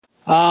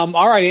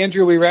All right,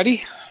 Andrew, we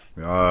ready?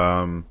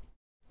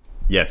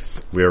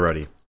 Yes, we are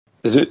ready.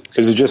 Is it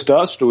just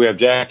us, or do we have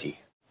Jackie?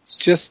 It's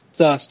just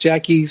us.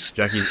 Jackie's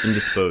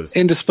indisposed.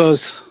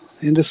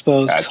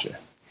 Indisposed. Gotcha.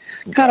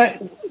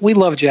 God, we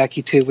love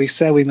Jackie too. We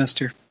said we missed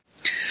her.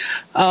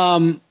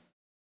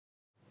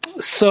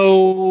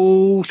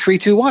 So 3,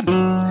 2, 1.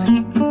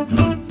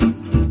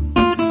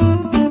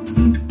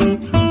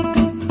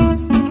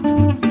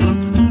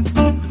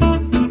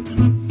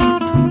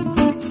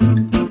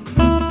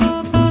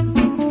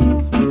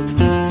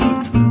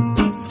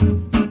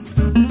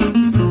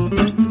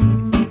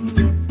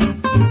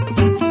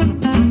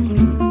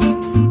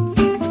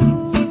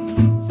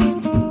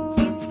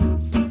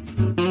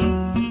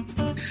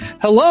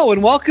 Hello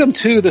and welcome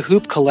to the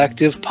Hoop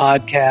Collective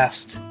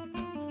podcast.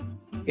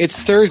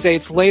 It's Thursday.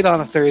 It's late on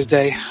a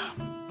Thursday.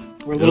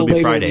 We're a little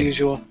later than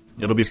usual.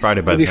 It'll be Friday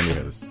by the time you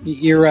hear this.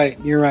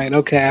 You're right.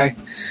 Okay.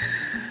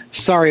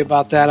 Sorry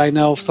about that. I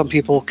know some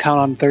people count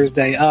on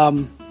Thursday.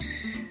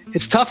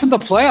 It's tough in the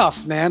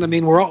playoffs, man. I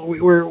mean,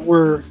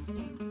 we're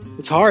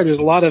it's hard. There's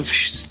a lot of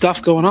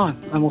stuff going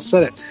on. I almost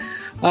said it.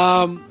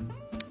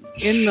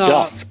 In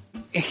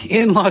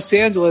Los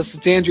Angeles,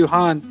 it's Andrew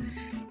Han,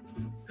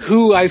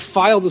 who I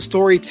filed a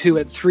story to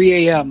at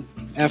 3 a.m.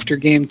 after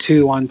Game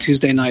 2 on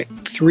Tuesday night.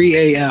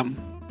 3 a.m.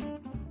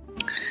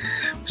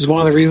 Which is one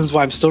of the reasons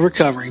why I'm still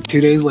recovering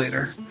 2 days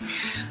later.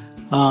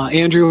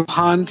 Andrew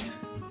Han,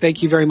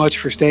 thank you very much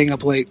for staying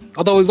up late.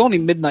 Although it was only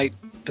midnight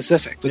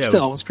Pacific, but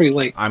still, it was pretty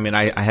late. I mean,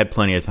 I had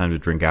plenty of time to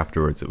drink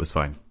afterwards. It was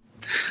fine.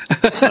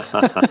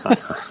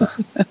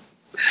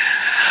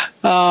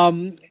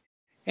 And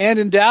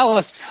in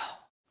Dallas,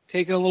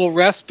 taking a little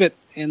respite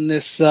in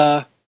this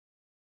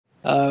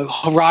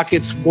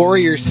Rockets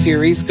Warriors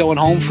series, going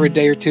home for a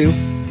day or two.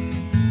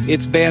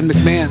 It's Ban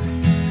McMahon.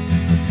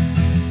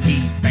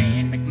 He's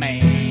Ban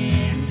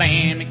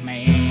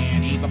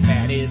McMahon. He's the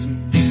fattest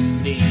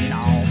dude in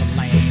all the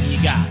land.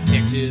 You got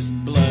Texas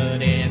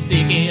blood as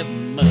thick as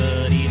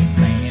mud. He's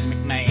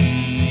Ban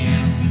McMahon.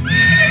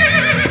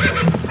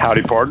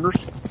 Howdy, partners.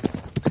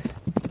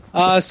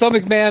 So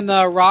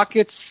McMahon,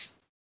 Rockets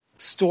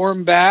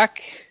storm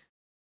back.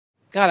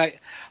 God,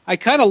 I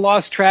kind of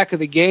lost track of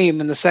the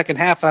game in the second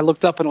half. I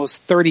looked up and it was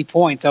 30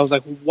 points. I was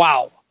like,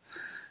 wow.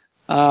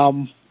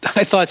 I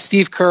thought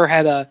Steve Kerr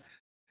had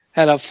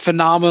a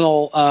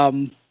phenomenal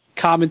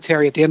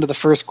commentary at the end of the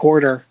first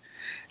quarter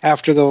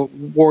after the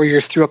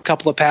Warriors threw a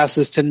couple of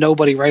passes to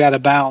nobody right out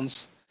of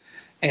bounds.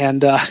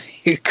 And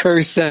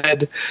Kerr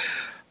said,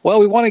 well,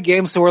 we won a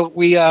game, so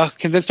we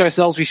convinced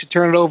ourselves we should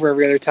turn it over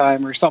every other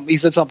time or something. He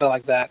said something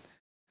like that.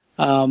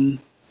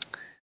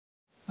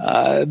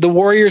 The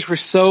Warriors were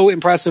so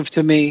impressive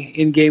to me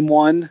in Game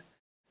 1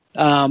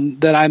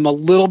 that I'm a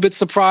little bit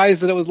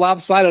surprised that it was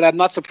lopsided. I'm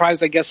not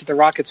surprised, I guess, that the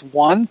Rockets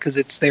won because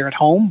it's there at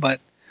home. But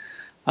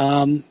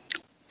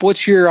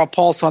what's your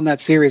pulse on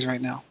that series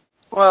right now?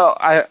 Well,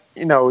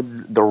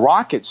 the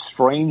Rockets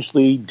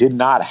strangely did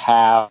not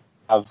have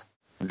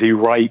the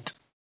right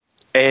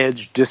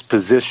edge,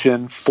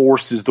 disposition.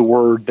 Force is the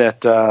word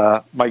that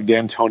Mike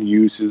D'Antoni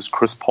uses.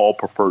 Chris Paul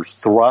prefers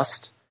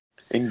thrust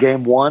in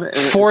Game 1.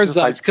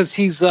 Forza, it's because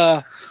he's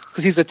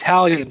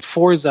Italian.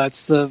 Forza,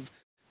 it's the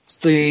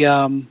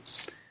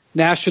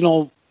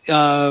national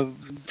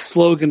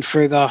slogan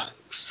for the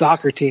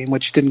soccer team,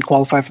 which didn't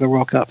qualify for the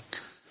World Cup.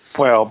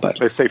 Well, but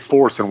they say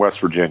force in West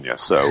Virginia,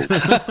 so.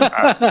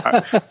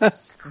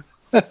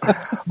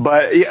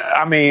 But yeah,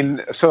 I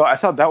mean, so I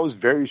thought that was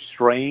very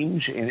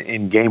strange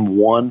in Game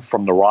 1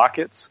 from the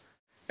Rockets,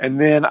 and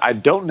then I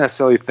don't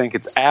necessarily think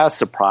it's as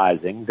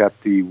surprising that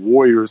the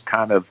Warriors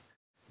kind of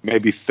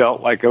maybe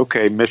felt like,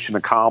 okay, mission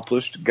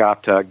accomplished,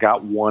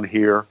 got one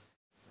here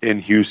in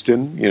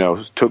Houston,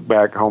 took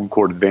back home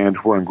court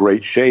advantage, were in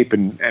great shape,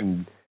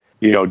 and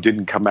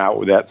didn't come out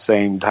with that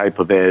same type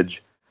of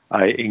edge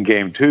in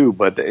Game 2.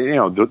 But,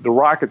 the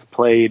Rockets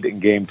played in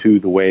Game 2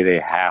 the way they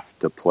have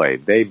to play.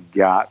 They've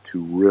got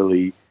to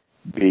really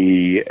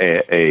be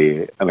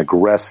an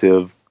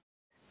aggressive,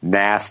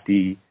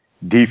 nasty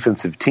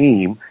defensive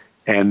team,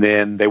 and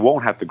then they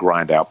won't have to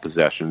grind out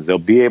possessions. They'll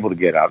be able to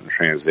get out in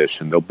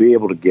transition. They'll be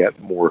able to get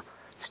more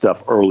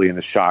stuff early in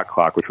the shot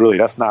clock, which really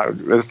that's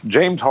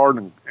James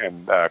Harden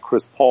and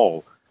Chris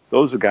Paul.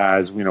 Those are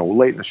guys,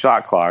 late in the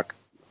shot clock,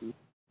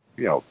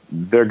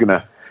 they're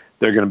gonna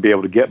be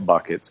able to get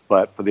buckets.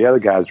 But for the other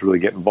guys to really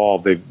get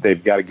involved,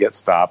 they've got to get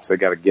stops. They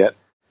got to get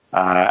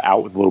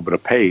out with a little bit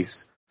of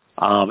pace.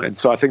 And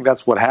so I think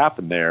that's what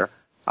happened there.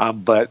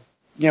 But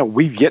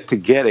we've yet to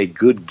get a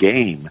good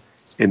game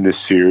in this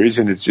series,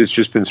 and it's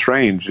just been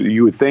strange.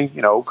 You would think,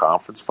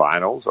 conference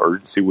finals,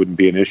 urgency wouldn't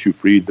be an issue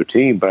for either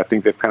team, but I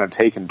think they've kind of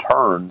taken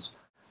turns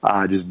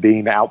just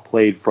being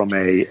outplayed from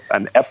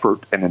an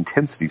effort and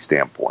intensity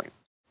standpoint.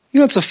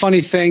 It's a funny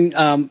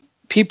thing.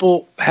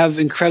 People have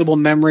incredible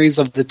memories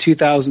of the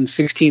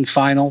 2016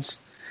 finals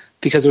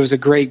because it was a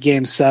great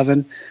Game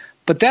 7,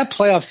 but that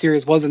playoff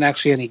series wasn't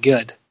actually any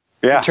good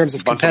in terms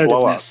of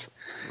competitiveness.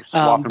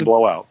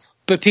 Blowouts.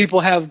 But people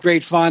have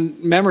great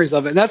fond memories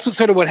of it. And that's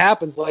sort of what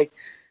happens. Like,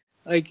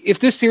 Like, if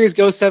this series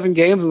goes 7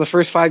 games and the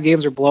first 5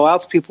 games are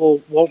blowouts,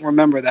 people won't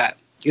remember that.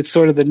 It's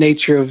sort of the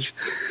nature of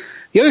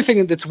 – the other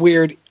thing that's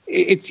weird,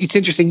 it's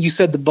interesting, you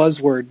said the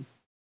buzzword,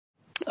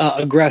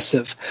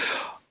 aggressive.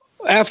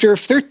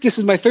 This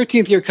is my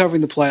 13th year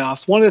covering the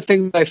playoffs. One of the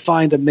things I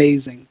find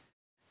amazing,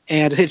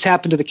 and it's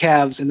happened to the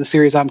Cavs in the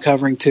series I'm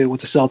covering too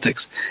with the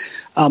Celtics,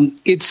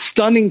 it's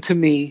stunning to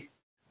me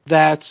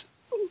that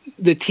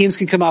the teams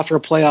can come out for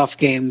playoff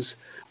games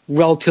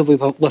relatively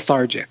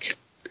lethargic.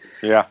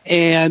 Yeah.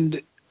 And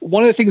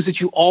one of the things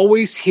that you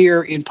always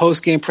hear in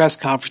post-game press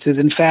conferences,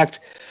 in fact,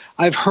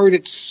 I've heard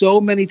it so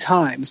many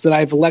times that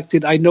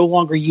I no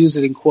longer use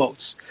it in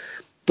quotes.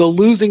 The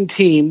losing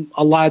team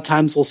a lot of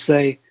times will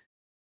say,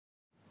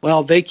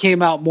 well, they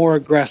came out more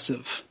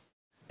aggressive.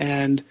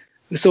 And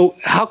so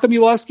how come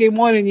you lost game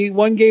 1 and you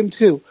won game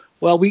 2?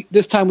 Well,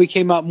 this time we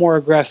came out more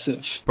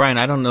aggressive. Brian,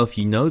 I don't know if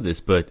you know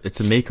this, but it's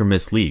a make or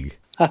miss league.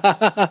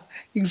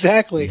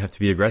 Exactly. You have to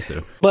be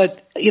aggressive.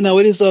 But,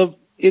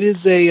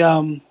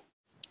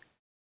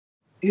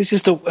 it's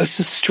just a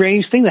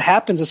strange thing that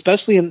happens,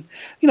 especially in,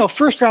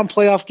 first round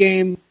playoff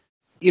game.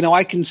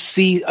 I can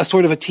see a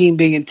sort of a team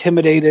being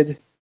intimidated,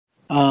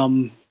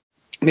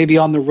 maybe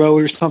on the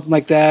road or something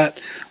like that,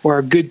 or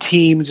a good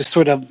team just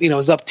sort of,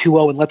 is up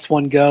 2-0 and lets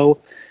one go.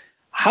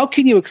 How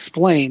can you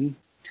explain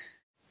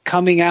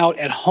coming out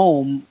at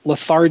home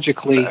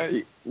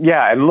lethargically?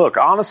 Yeah. And look,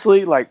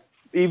 honestly, like,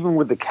 even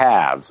with the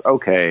Cavs,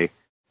 okay,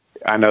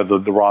 I know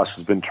the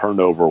roster's been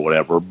turned over or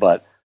whatever,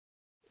 but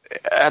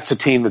that's a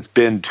team that's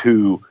been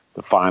to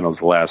the finals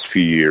the last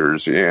few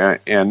years.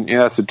 And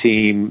that's a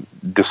team,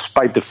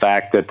 despite the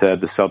fact that the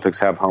Celtics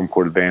have home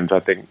court advantage, I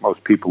think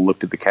most people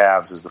looked at the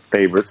Cavs as the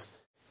favorites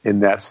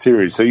in that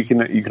series. So you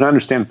can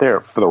understand there.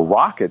 For the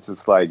Rockets,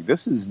 it's like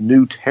this is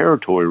new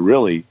territory,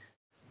 really,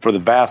 for the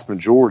vast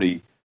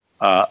majority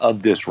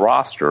of this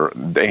roster.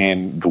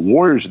 And the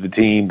Warriors are the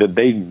team that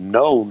they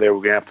know they were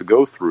going to have to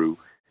go through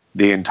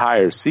the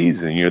entire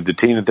season. The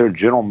team that their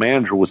general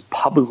manager was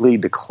publicly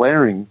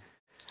declaring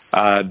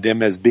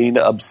them as being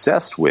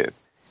obsessed with.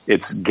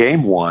 It's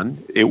game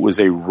 1. It was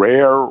a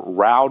rare,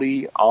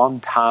 rowdy,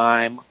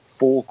 on-time,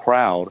 full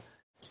crowd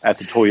at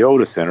the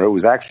Toyota Center. It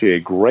was actually a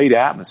great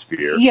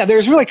atmosphere. Yeah,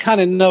 there's really kind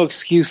of no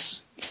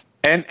excuse.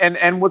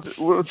 And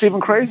what's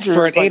even crazier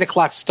for an 8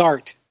 o'clock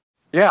start.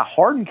 Yeah,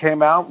 Harden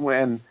came out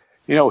when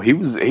he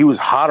was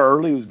hot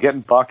early. He was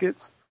getting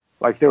buckets.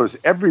 Like, there was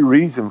every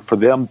reason for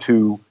them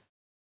to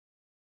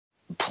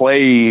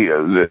play,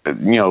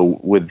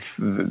 with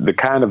the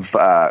kind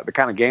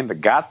of game that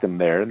got them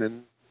there. And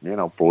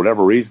then, for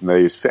whatever reason,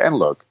 and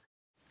look,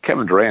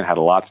 Kevin Durant had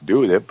a lot to do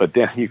with it. But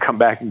then you come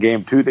back in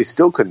game 2, they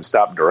still couldn't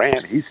stop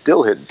Durant. He's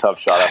still hitting tough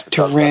shot after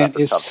tough shot. Durant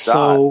is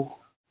so.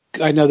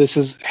 I know this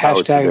is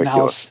hashtag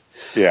analysis.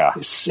 Yeah.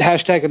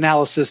 Hashtag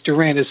analysis.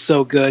 Durant is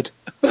so good.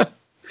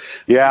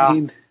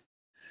 Yeah.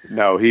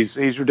 No, he's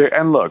ridiculous.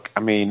 And look, I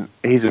mean,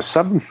 he's a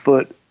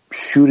 7-foot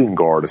shooting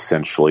guard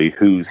essentially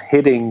who's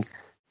hitting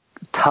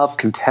tough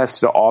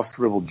contested off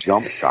dribble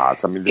jump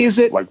shots. I mean, what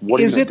are you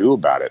going to do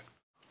about it?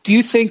 Do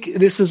you think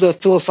this is a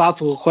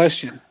philosophical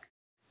question?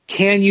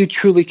 Can you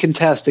truly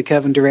contest a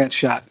Kevin Durant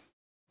shot?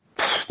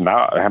 No,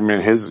 I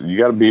mean, you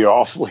got to be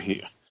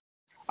awfully.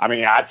 I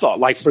mean, I thought,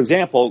 like, for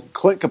example,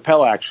 Clint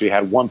Capella actually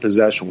had one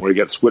possession where he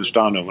got switched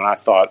on him, and I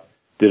thought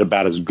did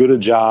about as good a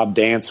job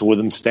dancing with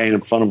him, staying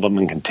in front of him,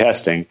 and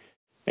contesting,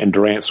 and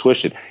Durant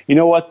switched it. You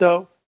know what,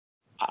 though?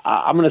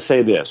 I'm going to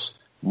say this.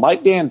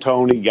 Mike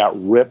D'Antoni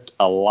got ripped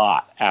a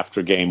lot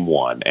after game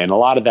 1, and a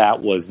lot of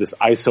that was this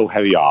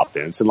ISO-heavy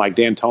offense. And like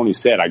D'Antoni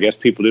said, I guess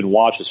people didn't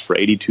watch us for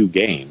 82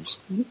 games.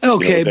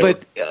 Okay,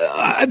 but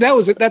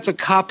that's a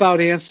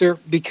cop-out answer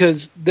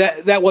because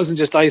that wasn't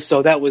just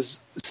ISO, that was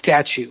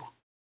statue.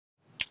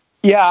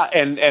 Yeah,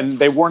 and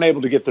they weren't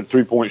able to get the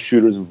three-point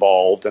shooters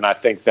involved, and I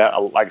think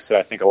that, like I said,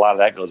 I think a lot of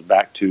that goes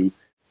back to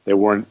they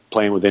weren't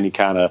playing with any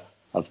kind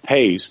of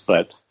pace,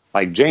 but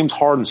like James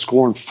Harden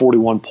scoring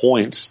 41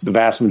 points, the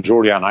vast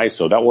majority on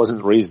ISO, that wasn't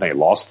the reason they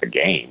lost the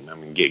game. I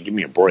mean, give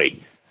me a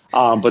break.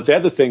 But the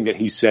other thing that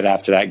he said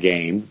after that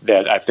game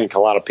that I think a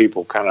lot of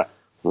people kind of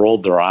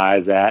rolled their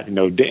eyes at, and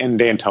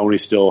D'Antoni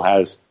still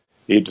has,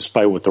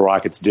 despite what the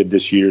Rockets did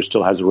this year,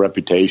 still has a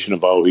reputation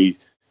of, the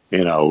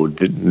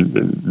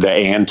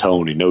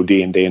Antony, no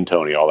D and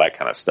D'Antoni, all that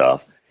kind of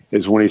stuff,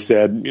 is when he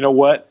said, you know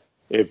what,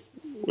 if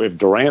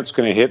Durant's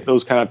going to hit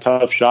those kind of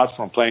tough shots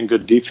when we're playing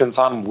good defense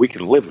on him, we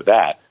can live with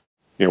that.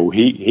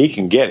 He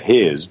can get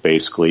his,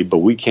 basically, but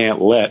we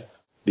can't let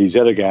these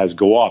other guys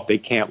go off. They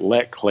can't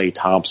let Klay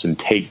Thompson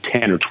take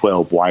 10 or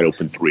 12 wide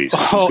open threes.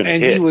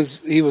 He was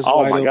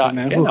wide open. God.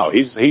 Man. Yeah,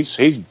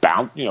 he's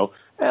bound.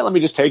 Let me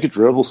just take a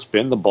dribble,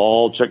 spin the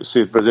ball, check to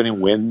see if there's any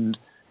wind.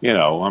 He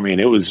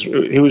was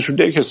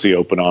ridiculously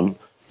open on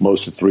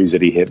most of the threes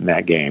that he hit in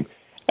that game.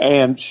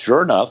 And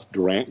sure enough,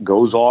 Durant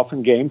goes off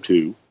in game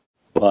 2,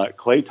 but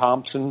Klay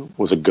Thompson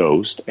was a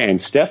ghost,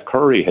 and Steph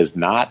Curry has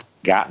not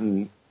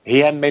he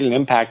hadn't made an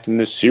impact in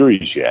this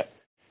series yet.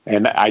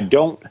 And I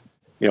don't,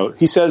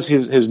 he says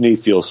his knee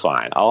feels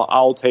fine.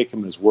 I'll take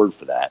him his word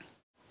for that.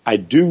 I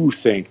do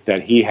think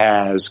that he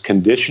has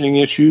conditioning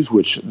issues,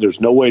 which there's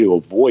no way to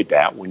avoid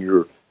that when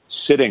you're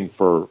sitting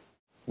for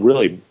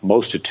really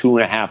most of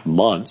 2.5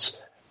 months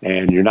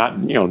and you're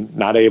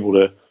not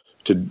able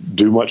to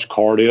do much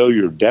cardio.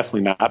 You're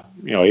definitely not,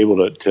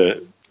 able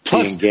to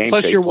plus, be in game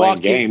plus shape, you're playing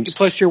walking, games.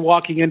 Plus you're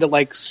walking into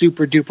like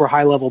super duper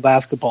high level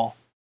basketball.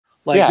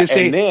 Like this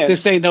ain't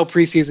no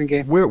preseason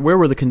game. Where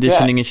were the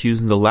conditioning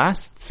issues in the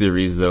last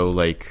series though?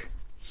 Like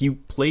he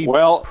played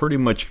pretty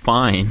much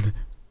fine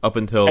up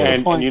until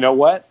and you know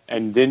what?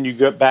 And then you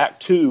get back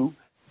to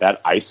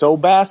that ISO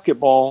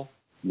basketball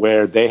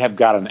where they have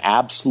got an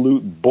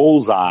absolute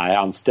bullseye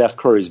on Steph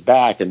Curry's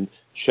back. And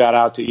shout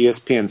out to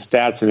ESPN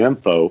Stats and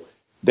Info.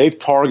 They've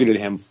targeted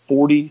him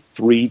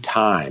 43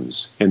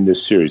 times in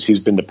this series. He's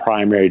been the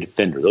primary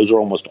defender. Those are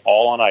almost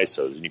all on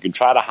ISOs. And you can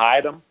try to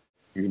hide them.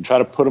 You can try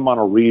to put him on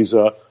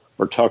Ariza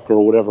or Tucker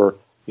or whatever,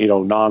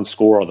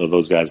 non-score, although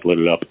those guys lit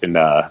it up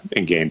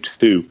in game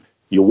 2.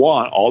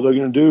 All they're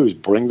going to do is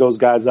bring those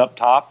guys up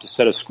top to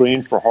set a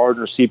screen for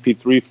Harden or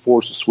CP3,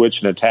 force a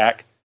switch and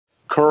attack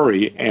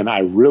Curry. And I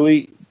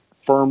really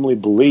firmly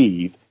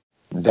believe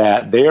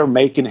that they are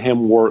making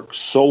him work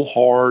so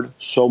hard,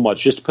 so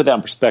much. Just to put that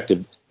in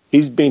perspective,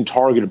 he's being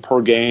targeted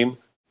per game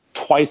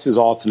twice as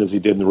often as he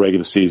did in the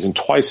regular season,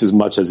 twice as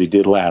much as he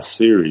did last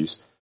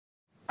series.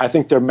 I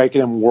think they're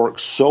making him work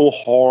so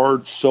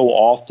hard, so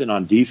often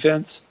on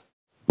defense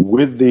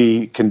with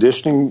the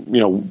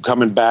conditioning,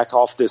 coming back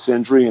off this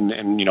injury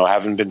and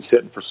having been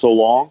sitting for so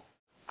long.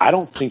 I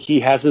don't think he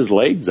has his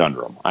legs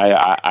under him.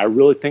 I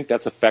really think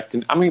that's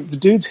affecting. I mean, the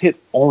dude's hit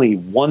only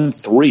 1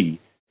 3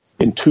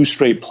 in 2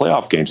 straight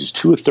playoff games. He's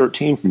 2 of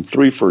 13 from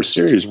 3 for a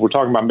series. We're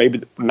talking about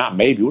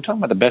we're talking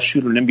about the best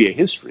shooter in NBA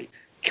history.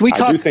 Can we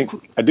talk? I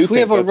do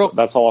think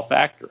that's all a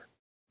factor.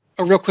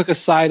 A real quick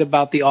aside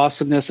about the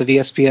awesomeness of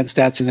ESPN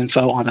Stats and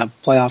Info on a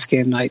playoff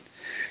game night.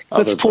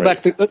 Let's pull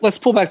back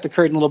the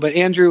curtain a little bit.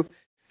 Andrew,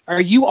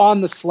 are you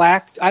on the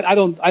Slack? I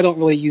don't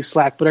really use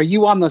Slack, but are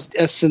you on the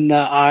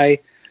S&I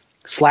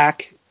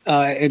Slack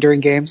during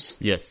games?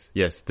 Yes.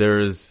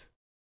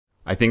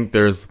 I think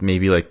there's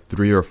maybe like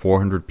 300 or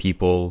 400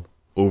 people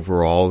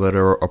overall that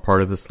are a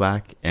part of the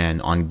Slack,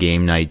 and on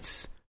game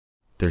nights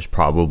there's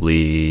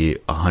probably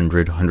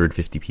 100,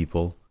 150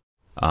 people.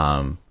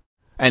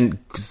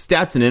 And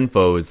Stats and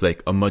Info is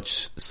like a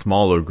much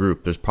smaller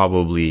group. There's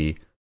probably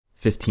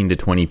 15 to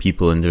 20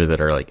 people in there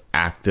that are like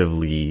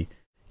actively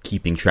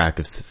keeping track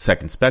of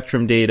second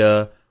spectrum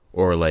data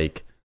or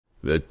like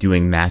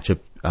doing matchup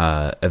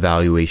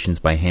evaluations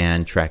by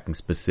hand, tracking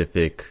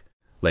specific,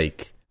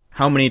 like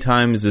how many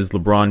times is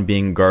LeBron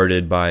being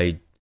guarded by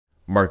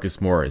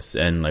Marcus Morris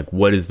and like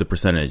what is the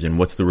percentage and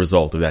what's the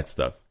result of that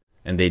stuff.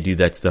 And they do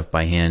that stuff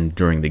by hand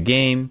during the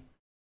game.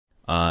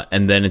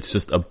 And then it's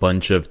just a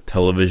bunch of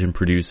television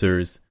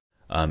producers,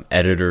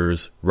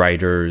 editors,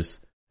 writers,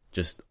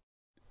 just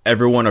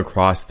everyone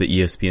across the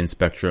ESPN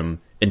spectrum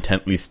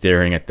intently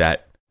staring at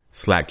that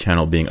Slack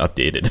channel being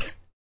updated.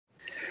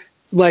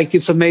 Like,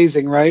 it's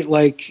amazing, right?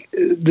 Like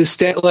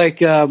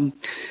in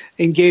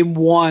game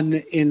 1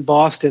 in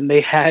Boston,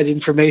 they had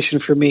information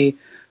for me,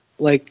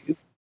 like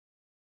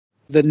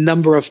the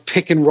number of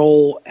pick and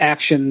roll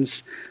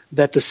actions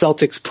that the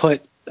Celtics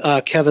put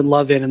Kevin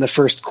Love in the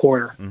first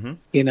quarter.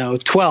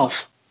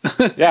 12.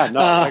 Yeah,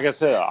 no, like I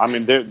said, I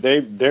mean,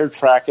 they're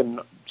tracking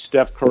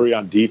Steph Curry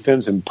on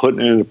defense and putting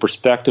it into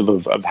perspective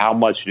of how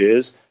much it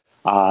is.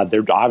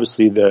 They're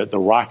obviously the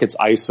Rockets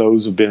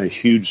ISOs have been a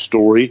huge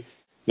story.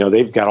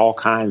 They've got all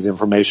kinds of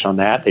information on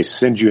that. They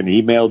send you an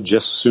email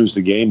just as soon as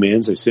the game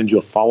ends. They send you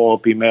a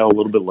follow-up email a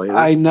little bit later.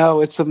 I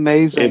know, it's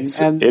amazing.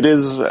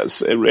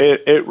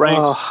 It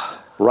ranks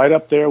right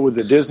up there with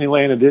the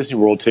Disneyland and Disney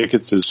World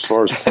tickets as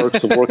far as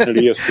perks of working at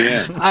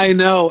ESPN. I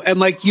know, and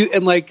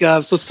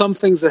so some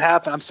things that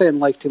happen. I'm saying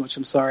too much.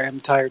 I'm sorry. I'm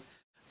tired.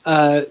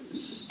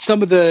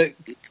 Some of the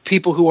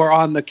people who are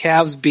on the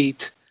Cavs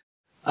beat,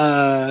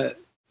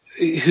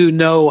 who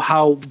know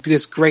how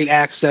this great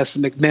access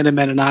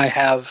McMenamin and I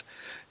have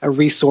a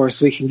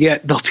resource we can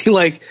get. They'll be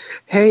like,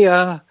 "Hey,"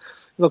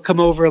 they'll come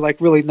over like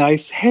really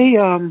nice. "Hey,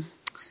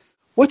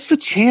 what's the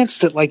chance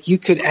that you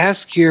could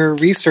ask your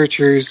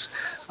researchers,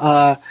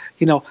 how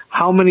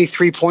many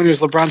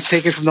 3-pointers LeBron's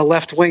taken from the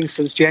left wing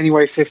since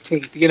January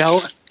 15th?"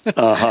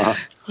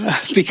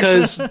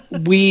 Because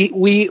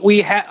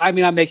we have. I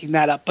mean, I'm making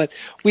that up, but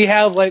we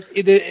have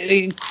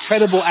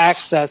incredible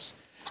access.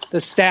 The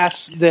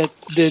stats that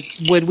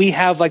when we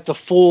have the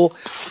full,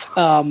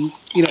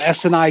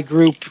 S&I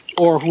group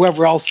or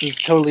whoever else is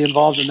totally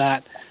involved in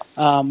that,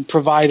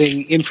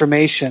 providing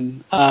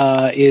information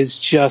is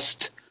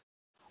just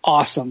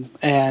awesome,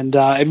 and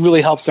it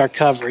really helps our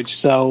coverage.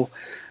 So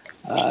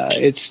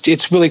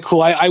it's really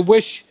cool. I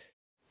wish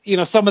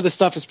some of the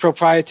stuff is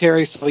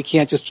proprietary, so we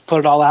can't just put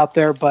it all out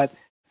there. But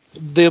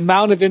the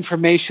amount of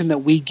information that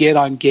we get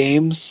on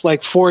games,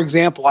 for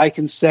example, I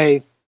can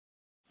say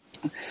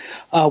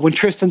when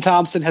Tristan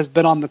Thompson has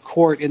been on the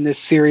court in this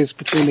series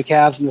between the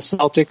Cavs and the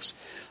Celtics,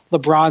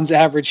 LeBron's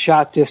average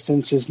shot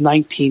distance is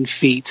 19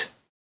 feet.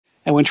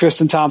 And when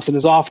Tristan Thompson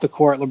is off the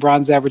court,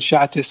 LeBron's average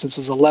shot distance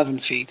is 11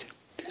 feet.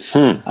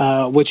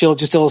 which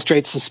just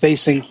illustrates the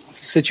spacing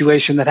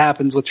situation that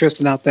happens with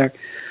Tristan out there.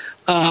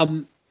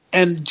 And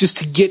just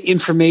to get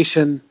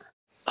information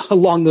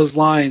along those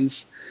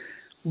lines,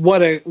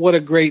 what a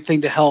great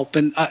thing to help.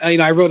 And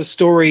I wrote a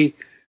story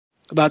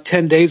about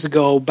 10 days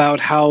ago about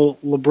how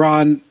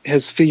LeBron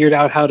has figured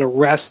out how to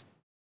rest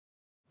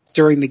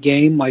during the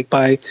game, like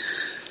by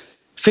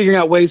figuring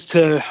out ways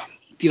to,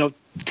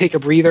 take a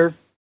breather.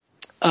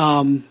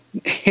 And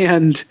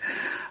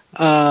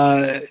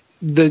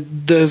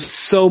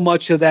so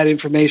much of that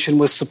information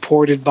was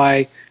supported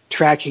by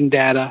tracking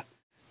data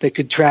that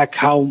could track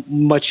how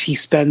much he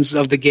spends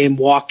of the game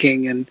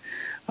walking and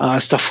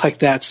stuff like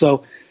that.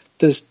 So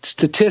the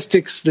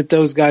statistics that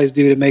those guys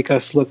do to make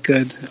us look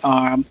good.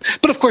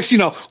 But of course,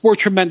 we're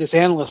tremendous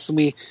analysts and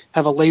we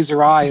have a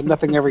laser eye and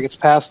nothing ever gets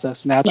past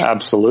us naturally.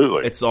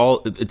 Absolutely. It's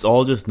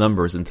all just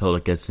numbers until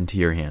it gets into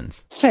your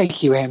hands.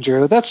 Thank you,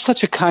 Andrew. That's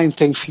such a kind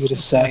thing for you to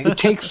say. It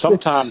takes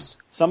sometimes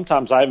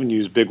I even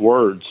use big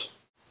words.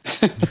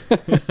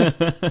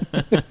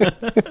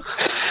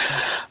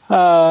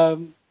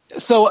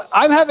 So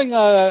I'm having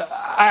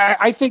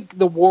I think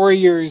the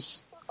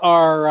Warriors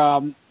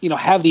are,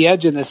 have the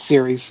edge in this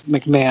series,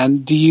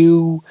 McMahon. Do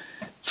you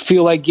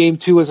feel like Game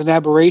 2 is an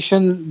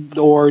aberration,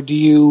 or do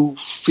you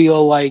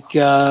feel like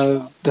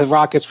the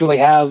Rockets really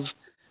have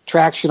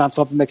traction on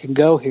something that can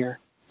go here?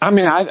 I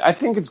mean, I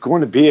think it's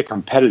going to be a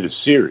competitive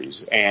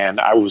series. And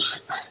I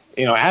was,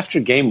 after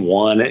Game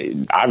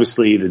 1,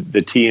 obviously the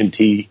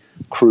TNT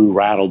crew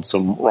rattled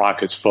some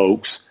Rockets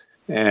folks.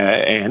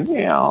 And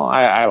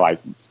I like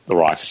the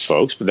Rockets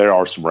folks, but there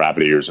are some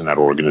rabbit ears in that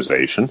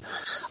organization.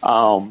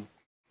 But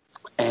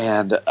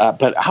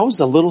I was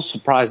a little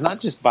surprised,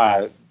 not just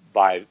by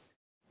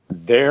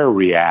their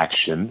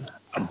reaction,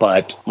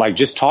 but like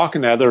just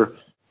talking to other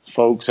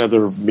folks,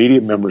 other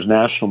media members,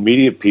 national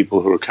media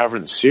people who are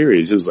covering the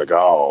series. It was like,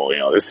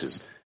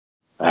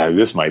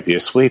 this might be a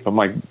sweep. I'm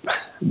like,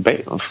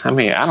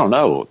 I don't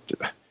know.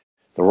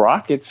 The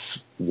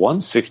Rockets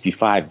won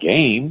 65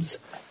 games.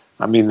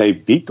 I mean, they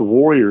beat the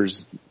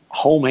Warriors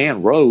home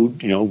and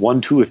road,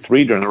 1, 2, or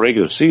 3 during the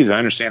regular season. I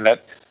understand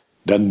that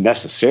doesn't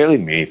necessarily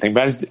mean anything,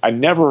 but I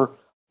never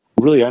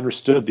really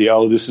understood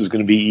this is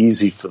going to be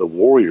easy for the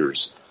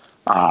Warriors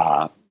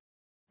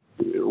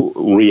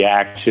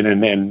reaction.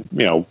 And then,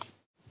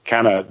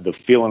 kind of the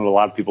feeling a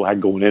lot of people had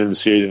going into the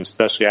series, and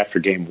especially after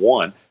Game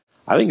 1.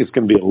 I think it's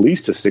going to be at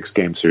least a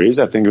 6-game series.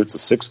 I think if it's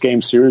a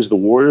 6-game series, the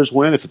Warriors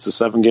win. If it's a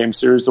 7-game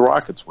series, the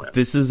Rockets win.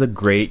 This is a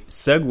great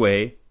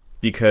segue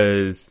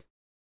because,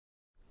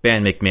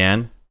 Ben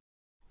McMahon,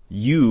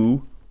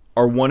 you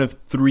are one of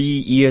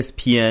 3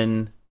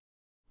 ESPN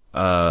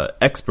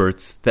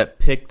experts that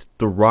picked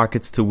the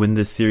Rockets to win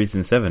this series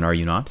in 7, are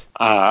you not?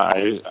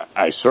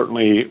 I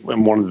certainly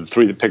am one of the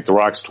 3 that picked the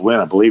Rockets to win.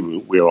 I believe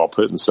we were all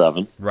put in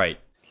 7. Right.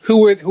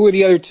 Who were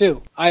the other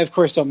 2? I, of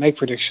course, don't make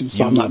predictions,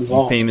 so I'm not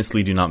involved. You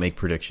famously do not make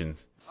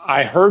predictions.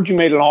 I heard you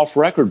made an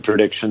off-record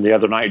prediction the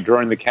other night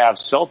during the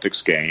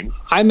Cavs-Celtics game.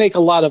 I make a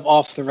lot of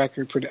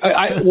off-the-record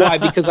predictions. Why?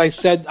 Because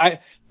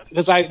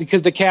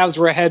because the Cavs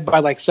were ahead by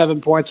like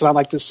 7 points, and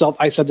I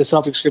said the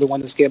Celtics are going to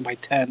win this game by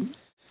 10.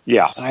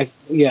 Yeah.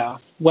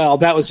 Well,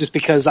 that was just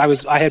because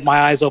I had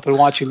my eyes open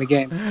watching the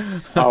game.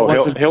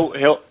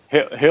 Oh,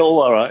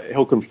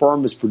 he'll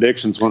confirm his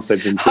predictions once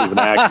they've been proven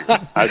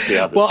accurate. I see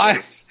how this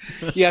works.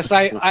 Yes,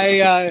 I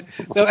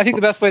think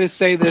the best way to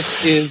say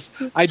this is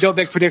I don't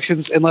make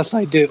predictions unless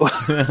I do.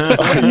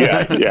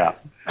 Yeah.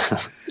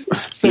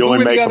 So you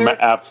only make them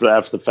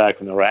after the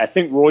fact. I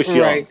think Royce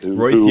Young,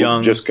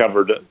 who just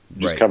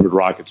covered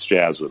Rockets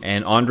Jazz with him.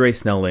 And Andre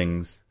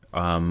Snellings,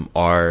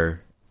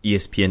 our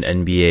ESPN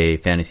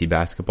NBA fantasy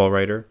basketball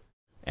writer,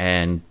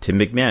 and Tim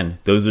MacMahon.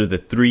 Those are the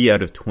 3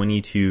 out of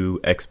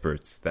 22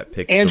 experts that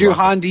picked. Andrew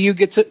Hahn, do you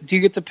get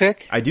to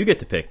pick? I do get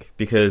to pick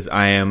because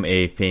I am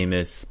a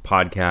famous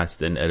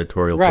podcast and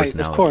editorial personality.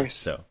 Right, of course.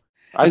 So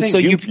I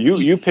think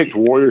you picked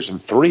Warriors in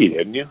 3,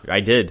 didn't you? I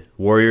did.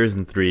 Warriors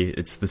in 3.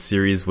 The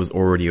series was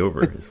already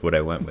over. Is what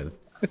I went with.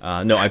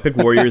 No, I picked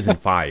Warriors in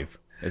 5.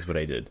 Is what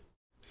I did.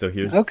 So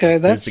here's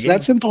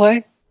that's in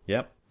play.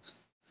 Yep.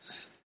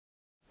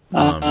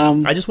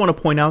 I just want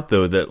to point out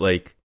though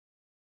that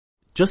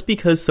just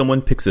because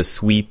someone picks a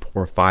sweep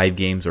or 5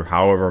 games or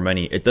however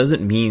many, it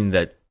doesn't mean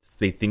that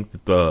they think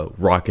that the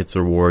Rockets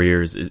or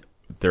Warriors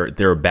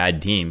they're a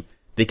bad team.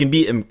 They can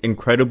be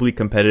incredibly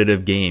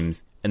competitive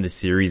games and the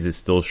series is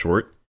still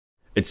short.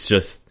 It's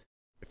just,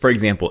 for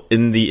example,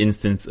 in the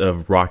instance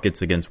of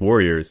Rockets against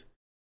Warriors,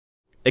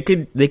 they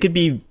could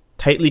be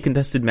tightly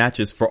contested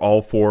matches for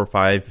all 4 or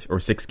 5 or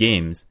 6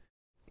 games,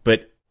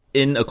 but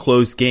in a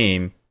close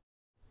game,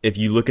 if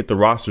you look at the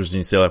rosters and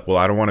you say well,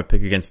 I don't want to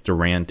pick against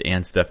Durant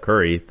and Steph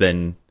Curry,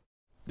 then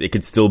it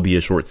could still be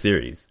a short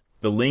series.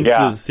 The length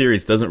of the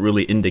series doesn't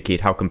really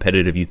indicate how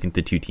competitive you think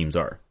the 2 teams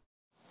are.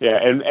 Yeah,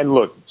 and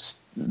look,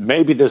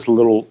 maybe this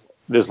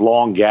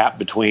long gap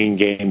between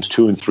games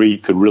 2 and 3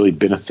 could really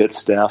benefit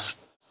Steph,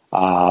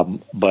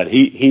 but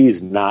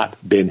he's not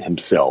been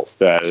himself.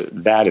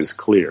 That is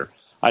clear.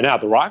 Now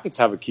the Rockets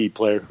have a key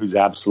player who's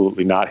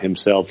absolutely not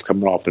himself,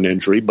 coming off an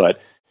injury,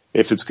 but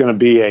if it's going to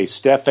be a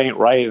Steph ain't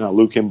right and a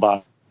Luke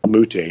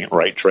Mbamute ain't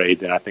right trade,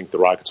 then I think the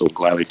Rockets will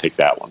gladly take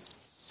that one.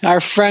 Our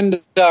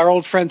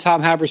old friend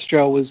Tom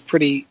Haberstroh was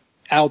pretty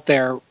out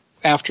there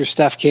after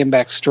Steph came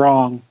back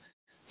strong,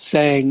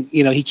 saying,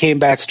 he came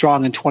back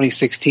strong in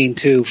 2016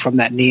 too from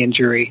that knee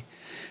injury,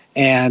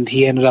 and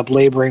he ended up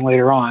laboring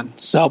later on.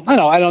 So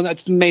I don't.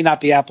 It may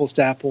not be apples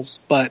to apples,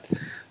 but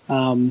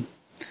I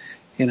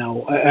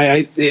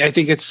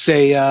think it's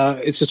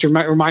just a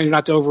reminder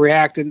not to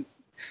overreact. And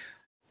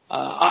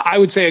I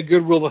would say a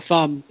good rule of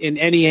thumb in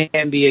any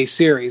NBA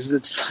series,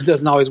 it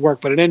doesn't always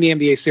work, but in any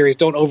NBA series,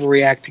 don't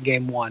overreact to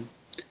game one,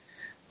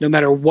 no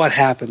matter what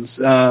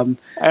happens. And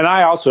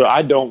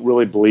I don't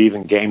really believe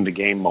in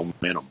game-to-game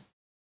momentum.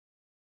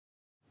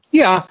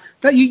 Yeah,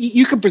 that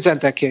you can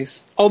present that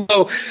case.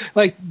 Although,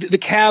 like the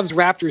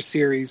Cavs-Raptors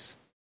series,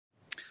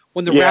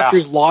 when the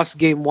Raptors lost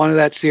game one of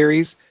that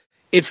series,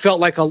 it felt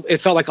like a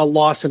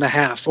loss and a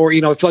half, or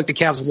it felt like the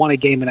Cavs won a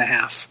game and a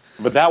half.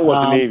 But that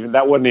wasn't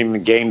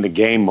even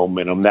game-to-game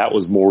momentum. That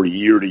was more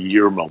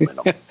year-to-year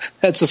momentum.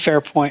 That's a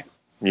fair point.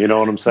 You know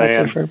what I'm saying?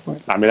 That's a fair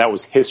point. I mean, that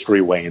was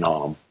history weighing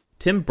on them.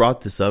 Tim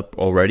brought this up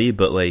already,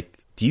 but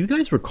do you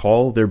guys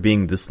recall there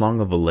being this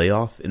long of a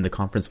layoff in the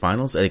conference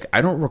finals?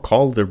 I don't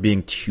recall there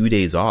being 2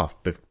 days off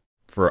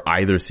for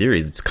either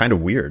series. It's kind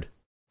of weird.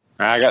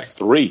 I got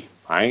 3.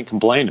 I ain't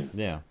complaining.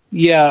 Yeah.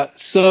 Yeah.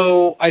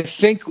 So I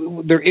think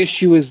their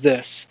issue is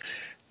this: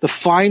 the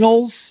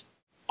finals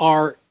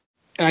are.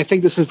 And I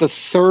think this is the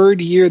third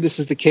year this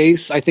is the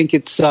case. I think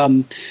it's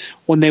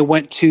when they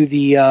went to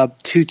the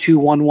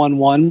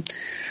 2-2-1-1-1.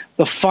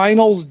 The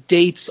finals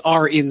dates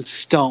are in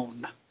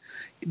stone.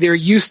 There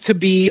used to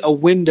be a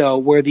window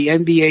where the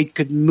NBA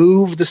could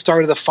move the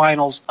start of the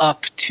finals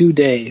up 2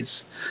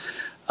 days.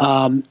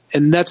 And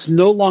that's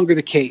no longer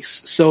the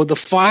case. So the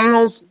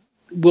finals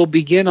will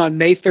begin on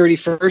May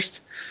 31st,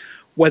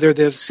 whether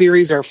the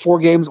series are 4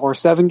 games or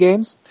 7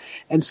 games.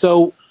 And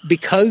so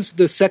because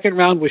the second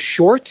round was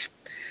short,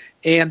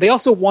 and they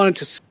also wanted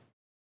to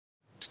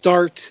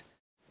start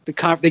they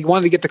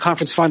wanted to get the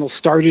conference finals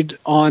started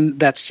on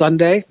that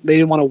Sunday. They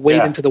didn't want to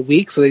wait into the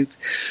week, and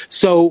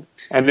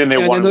then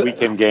they wanted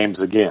weekend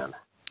games again.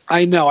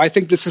 I know. I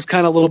think this is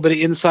kind of a little bit of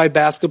inside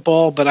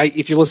basketball, but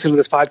if you listen to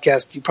this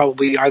podcast, you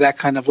probably are that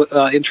kind of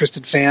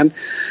interested fan.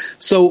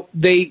 So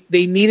they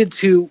needed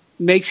to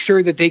make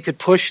sure that they could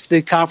push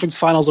the conference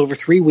finals over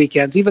 3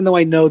 weekends, even though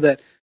I know that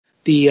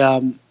the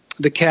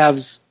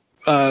Cavs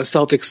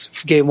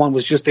Celtics game one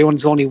was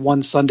only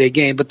one Sunday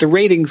game, but the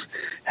ratings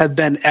have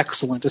been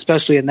excellent,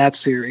 especially in that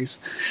series.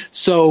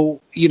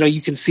 So,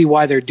 you can see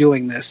why they're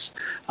doing this.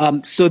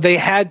 So they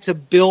had to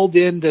build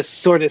in this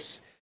sort of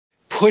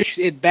push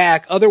it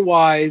back.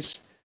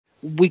 Otherwise,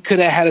 we could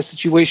have had a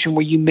situation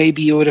where you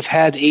would have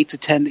had 8 to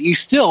 10. You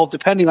still,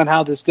 depending on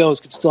how this goes,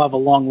 could still have a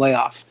long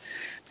layoff.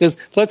 Because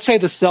let's say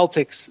the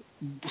Celtics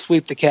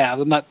sweep the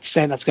Cavs. I'm not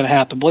saying that's going to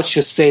happen, but let's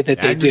just say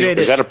that they do.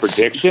 Is that a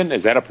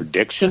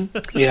prediction?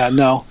 Yeah,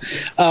 no.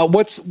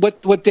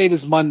 What date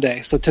is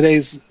Monday? So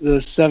today's the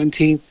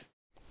 17th.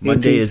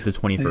 Monday is the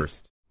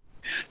 21st.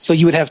 So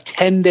you would have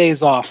 10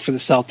 days off for the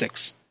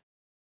Celtics,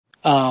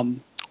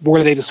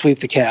 were they to sweep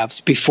the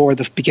Cavs before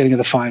the beginning of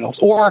the finals,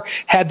 or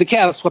had the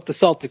Cavs swept the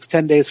Celtics,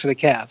 10 days for the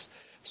Cavs.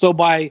 So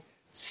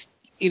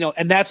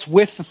and that's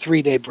with the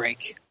 3-day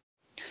break.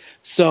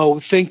 So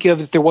think of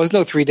if there was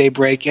no 3-day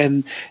break,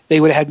 and they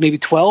would have had maybe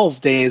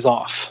 12 days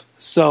off.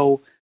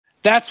 So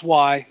that's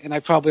why, and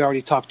I probably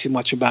already talked too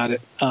much about it,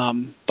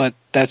 but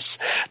that's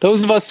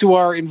those of us who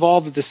are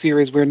involved with the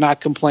series, we're not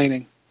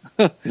complaining.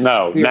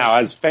 No. Now,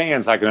 as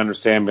fans, I can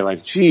understand being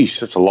like, geez,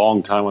 that's a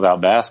long time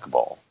without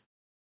basketball.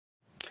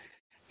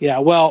 Yeah,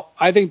 well,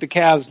 I think the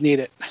Cavs need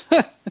it.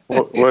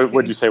 What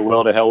would you say?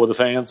 Well, to hell with the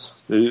fans?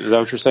 Is that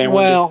what you're saying?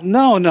 Well,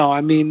 no. I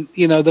mean,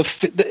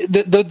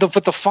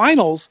 the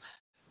finals.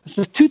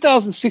 The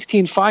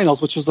 2016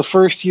 finals, which was the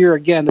first year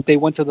again that they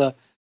went to the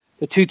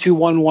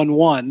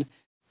 2-2-1-1-1,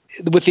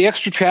 with the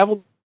extra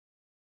travel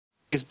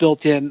is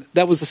built in.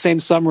 That was the same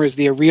summer as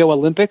the Rio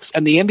Olympics,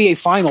 and the NBA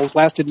finals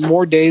lasted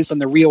more days than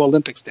the Rio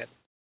Olympics did.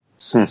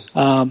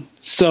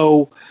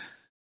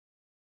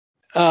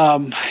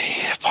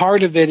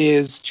 Part of it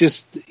is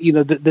just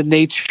the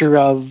nature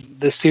of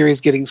the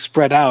series getting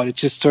spread out. It's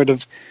just sort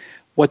of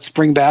what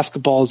spring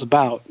basketball is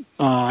about.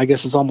 I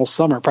guess it's almost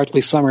summer,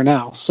 practically summer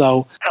now.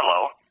 So. Hello.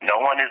 No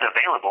one is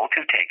available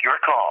to take your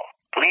call.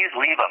 Please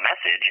leave a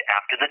message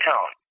after the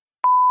tone.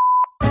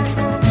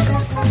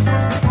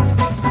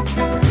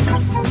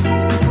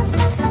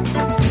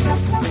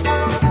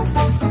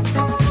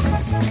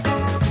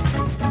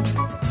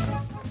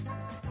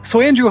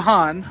 So, Andrew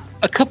Hahn,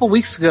 a couple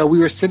weeks ago we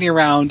were sitting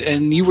around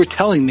and you were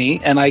telling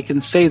me, and I can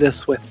say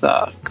this with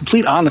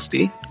complete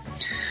honesty,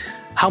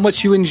 how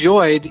much you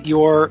enjoyed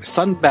your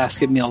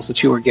sunbasket meals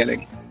that you were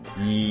getting.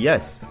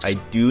 Yes, I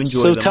do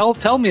enjoy them. So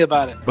tell me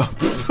about it.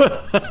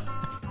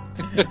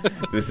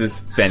 This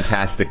is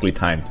fantastically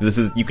timed.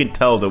 You can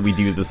tell that we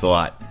do this a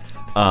lot.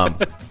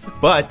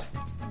 But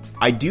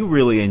I do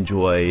really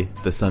enjoy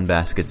the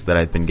sunbaskets that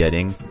I've been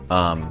getting.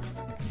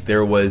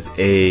 There was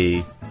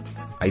a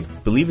I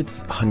believe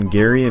it's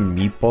Hungarian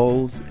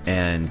meatballs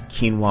and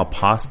quinoa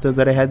pasta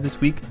that I had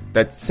this week.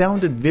 That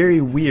sounded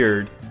very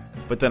weird,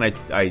 but then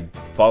I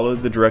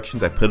followed the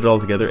directions, I put it all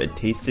together, it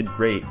tasted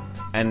great.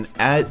 And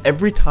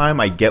every time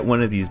I get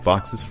one of these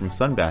boxes from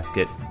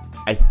Sunbasket,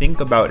 I think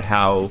about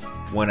how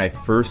when I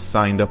first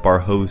signed up our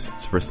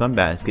hosts for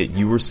Sunbasket,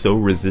 you were so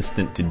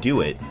resistant to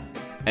do it.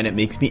 And it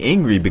makes me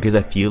angry because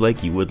I feel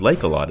like you would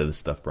like a lot of this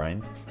stuff,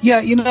 Brian.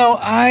 Yeah,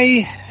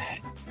 I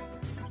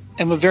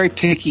am a very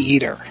picky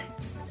eater,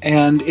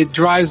 and it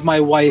drives my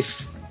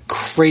wife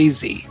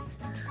crazy.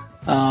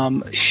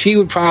 She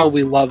would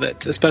probably love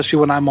it, especially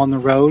when I'm on the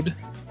road.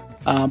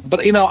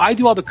 But I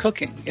do all the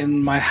cooking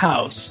in my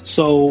house,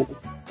 so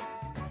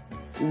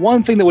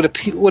one thing that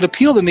would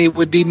appeal to me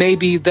would be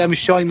maybe them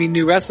showing me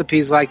new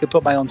recipes that I could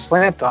put my own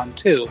slant on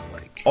too.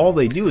 All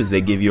they do is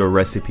they give you a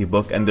recipe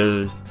book, and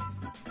there's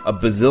a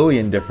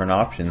bazillion different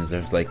options.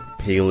 There's like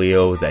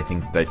paleo. I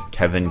think that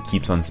Kevin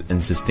keeps on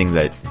insisting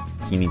that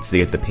he needs to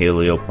get the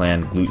paleo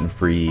plan,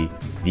 gluten-free,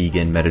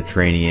 vegan,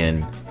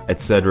 Mediterranean,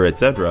 etc.,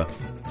 etc.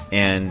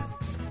 And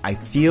I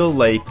feel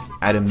like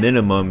at a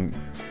minimum,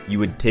 you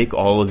would take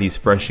all of these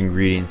fresh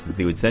ingredients that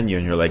they would send you,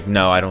 and you're like,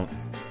 no, I don't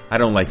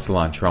like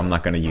cilantro. I'm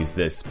not going to use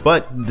this.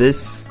 But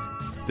this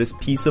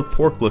piece of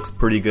pork looks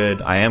pretty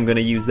good. I am going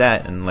to use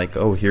that. And like,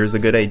 oh, here's a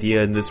good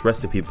idea in this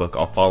recipe book.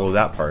 I'll follow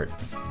that part.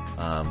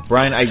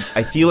 Brian,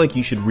 I feel like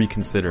you should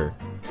reconsider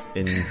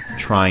in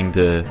trying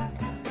to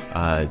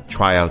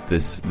try out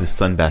this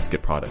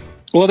Sunbasket product.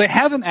 Well, they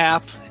have an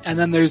app, and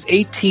then there's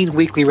 18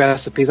 weekly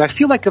recipes. I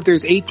feel like if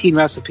there's 18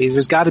 recipes,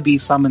 there's got to be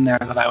some in there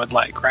that I would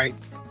like, right?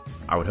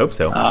 I would hope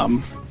so.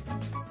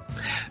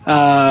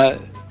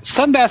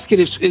 Sunbasket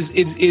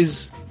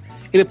is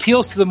it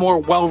appeals to the more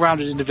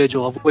well-rounded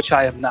individual, of which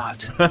I am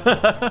not.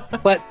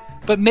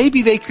 but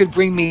maybe they could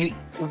bring me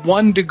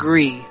 1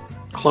 degree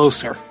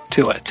closer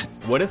to it.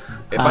 What if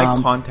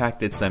I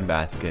contacted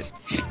Sunbasket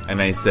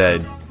and I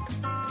said,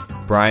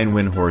 Brian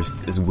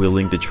Windhorst is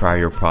willing to try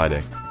your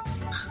product,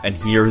 and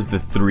here's the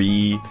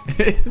three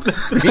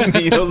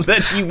meals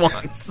that he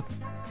wants.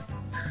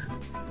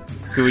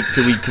 Could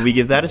we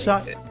give that a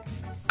shot?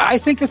 I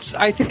think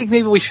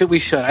maybe we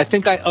should. I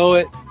think I owe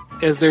it,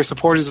 as they're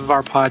supporters of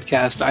our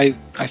podcast. I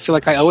feel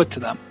like I owe it to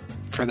them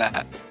for that.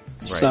 Right.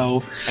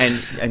 So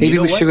and maybe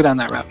we should go down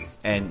that route.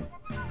 And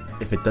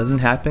if it doesn't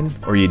happen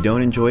or you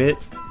don't enjoy it,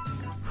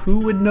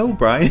 who would know,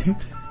 Brian?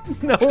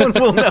 No one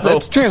will know.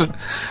 That's true.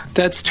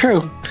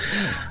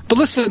 But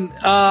listen,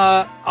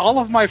 all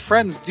of my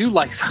friends do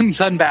like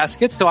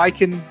Sunbasket, so I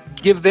can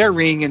give their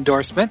ringing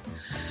endorsement.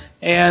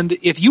 And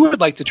if you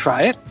would like to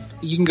try it,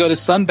 you can go to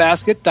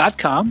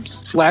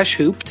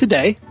sunbasket.com/hoop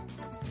today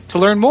to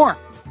learn more.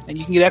 And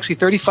you can get actually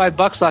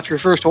 $35 off your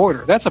first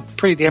order. That's a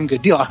pretty damn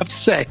good deal, I have to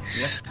say.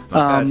 Yeah,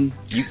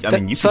 you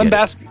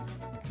Sunbasket.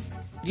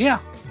 Yeah.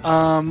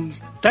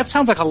 That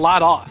sounds like a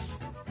lot off.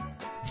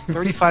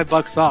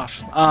 $35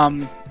 off.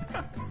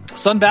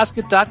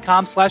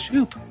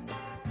 Sunbasket.com/hoop.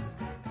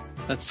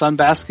 That's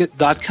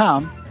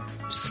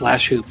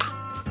sunbasket.com/hoop.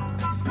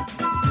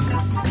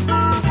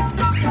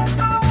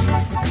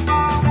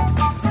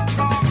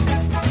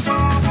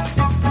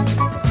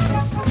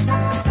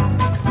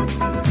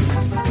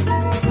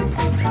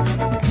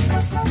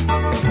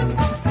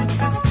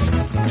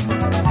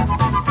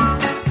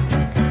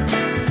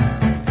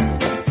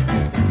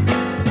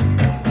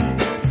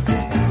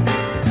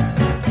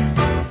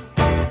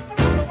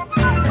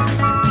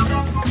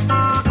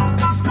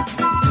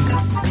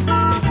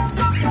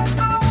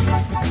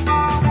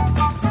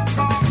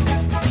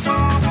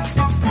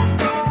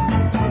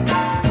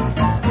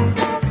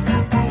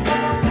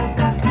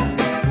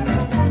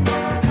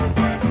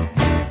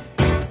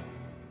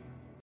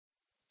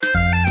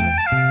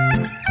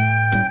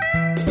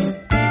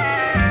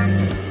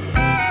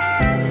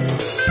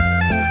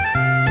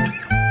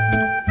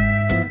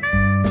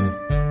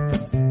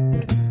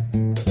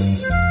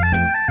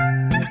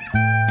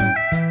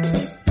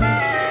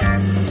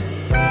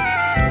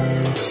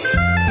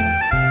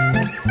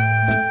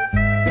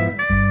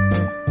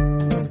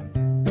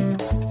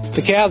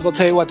 The Cavs, I'll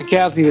tell you what, the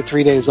Cavs needed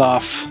 3 days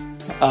off.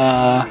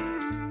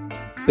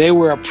 They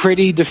were a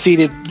pretty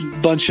defeated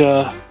bunch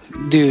of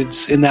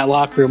dudes in that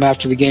locker room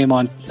after the game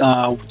on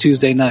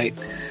Tuesday night.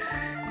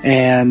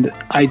 And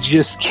I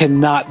just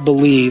cannot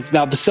believe.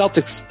 Now, the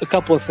Celtics, a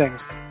couple of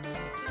things.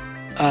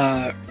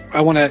 I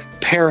want to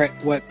parrot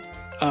what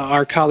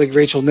our colleague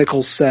Rachel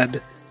Nichols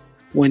said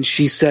when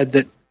she said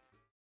that,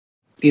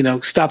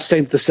 stop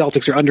saying that the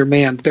Celtics are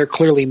undermanned. They're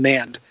clearly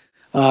manned.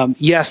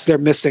 Yes, they're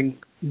missing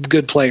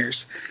good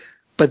players,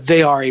 but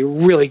they are a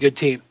really good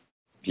team.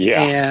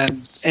 Yeah.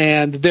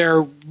 And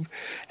they're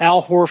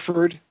Al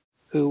Horford,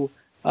 who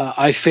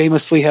I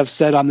famously have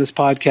said on this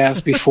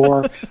podcast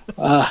before.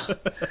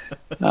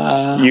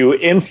 You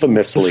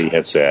infamously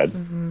have said.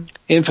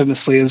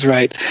 Infamously is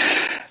right.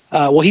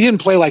 Well, he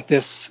didn't play like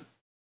this,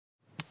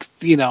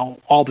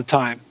 all the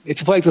time. If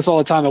he played like this all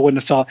the time, I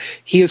wouldn't have felt.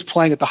 He is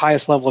playing at the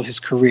highest level of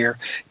his career.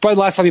 Probably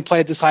the last time he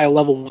played at this high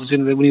level was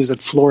when he was at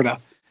Florida.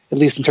 at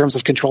least in terms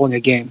of controlling a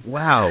game.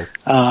 Wow.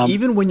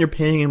 Even when you're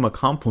paying him a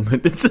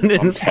compliment, it's an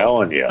insult.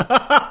 I'm telling you.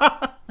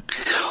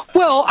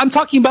 Well, I'm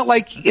talking about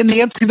like in the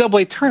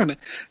NCAA tournament.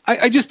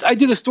 I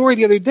did a story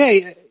the other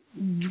day,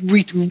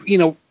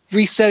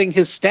 resetting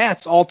his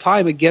stats all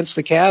time against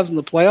the Cavs in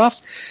the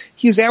playoffs.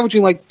 He was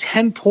averaging like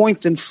 10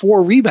 points and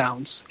 4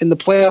 rebounds in the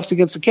playoffs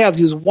against the Cavs.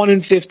 He was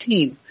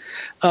 1-15.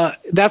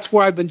 That's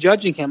where I've been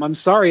judging him. I'm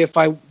sorry if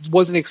I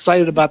wasn't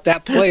excited about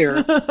that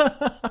player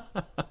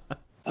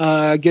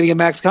getting a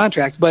max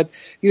contract, but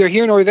neither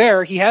here nor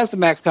there, he has the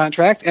max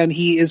contract and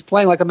he is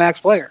playing like a max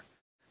player.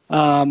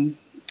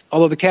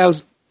 Although the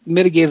Cavs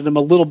mitigated him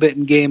a little bit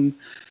in game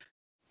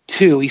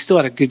 2, he still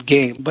had a good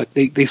game, but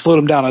they slowed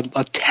him down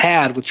a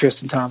tad with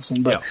Tristan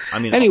Thompson. But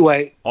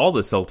anyway, all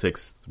the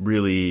Celtics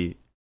really,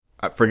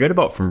 forget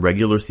about from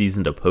regular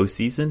season to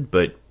postseason,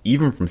 but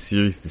even from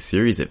series to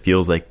series, it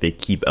feels like they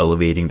keep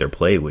elevating their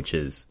play, which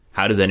is,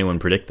 how does anyone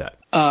predict that?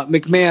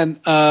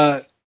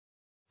 McMahon,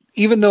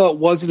 even though it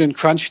wasn't in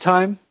crunch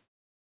time,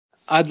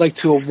 I'd like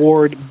to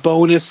award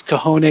bonus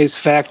cojones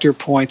factor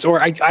points, or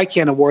I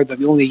can't award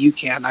them, only you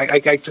can. I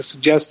like to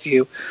suggest to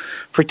you,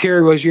 for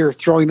Terry Rozier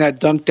throwing that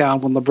dunk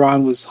down when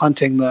LeBron was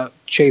hunting the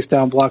chase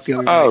down block the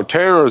other night. Oh,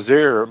 Terry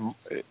Rozier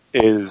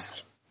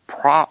is,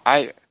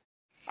 I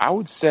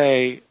would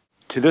say,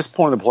 to this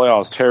point in the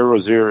playoffs, Terry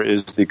Rozier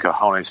is the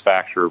cojones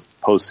factor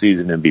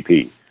postseason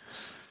MVP.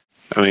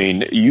 I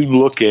mean, you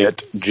look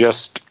at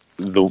just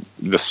the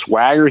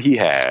swagger he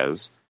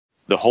has,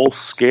 the whole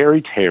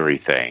scary Terry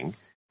thing,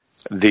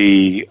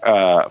 the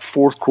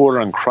fourth quarter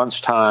and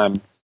crunch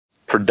time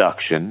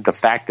production, the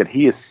fact that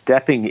he is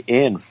stepping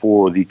in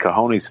for the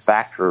cojones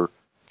factor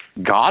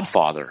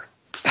godfather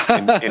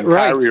in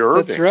right, Kyrie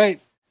Irving. That's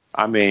right.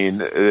 I mean,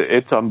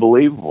 it's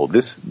unbelievable.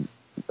 This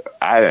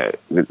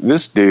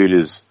dude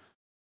is,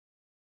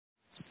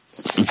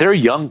 they're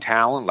young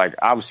talent. Like,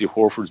 obviously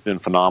Horford's been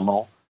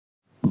phenomenal,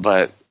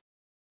 but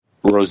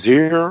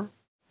Rozier,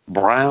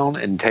 Brown,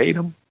 and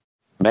Tatum,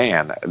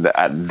 man,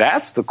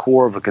 that's the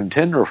core of a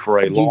contender for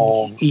a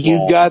long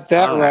got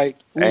that time. Right.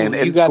 Ooh, and you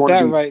it's got going that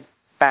to be right.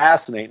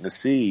 fascinating to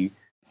see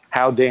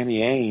how Danny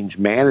Ainge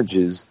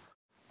manages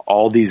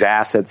all these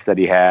assets that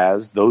he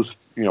has. Those,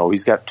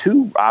 he's got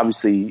 2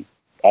 obviously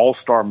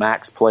all-star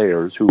max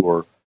players who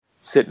are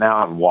sitting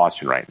out and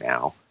watching right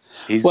now.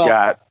 He's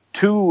got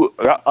 2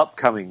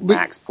 upcoming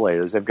max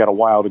players. They've got a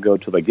while to go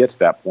till they get to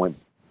that point.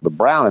 But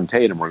Brown and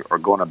Tatum are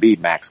going to be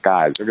max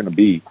guys. They're going to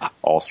be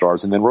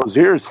all-stars. And then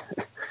Rozier's,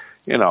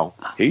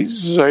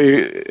 he's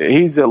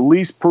at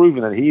least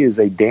proven that he is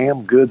a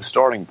damn good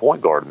starting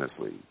point guard in this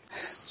league.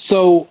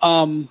 So,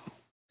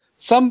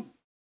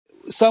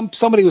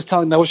 somebody was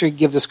telling me, I wish I could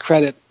give this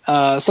credit.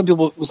 Somebody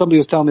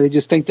was telling me they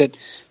just think that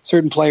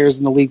certain players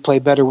in the league play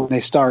better when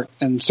they start,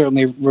 and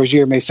certainly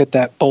Rozier may fit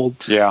that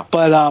mold. Yeah.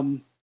 But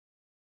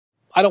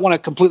I don't want to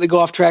completely go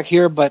off track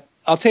here, but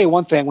I'll tell you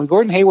one thing: when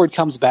Gordon Hayward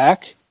comes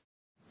back,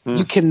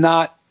 you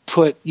cannot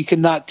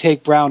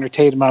take Brown or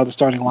Tatum out of the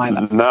starting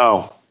lineup.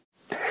 No.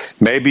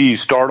 Maybe you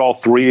start all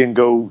 3 and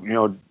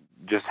go,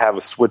 just have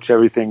a switch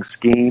everything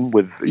scheme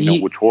with,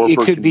 which Horford it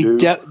could can be do.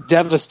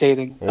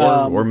 devastating.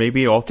 Or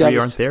maybe all 3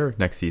 aren't there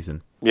next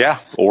season. Yeah,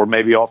 or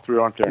maybe all 3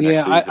 aren't there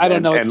next season. I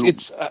don't know.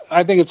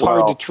 I think it's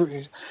hard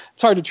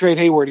to trade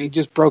Hayward. He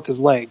just broke his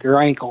leg or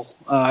ankle.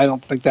 I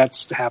don't think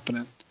that's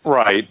happening.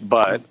 Right,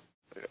 but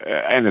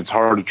and it's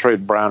hard to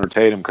trade Brown or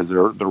Tatum because they're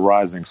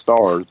rising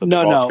stars. But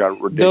No, got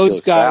ridiculous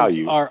those guys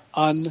value. are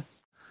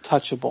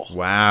untouchable.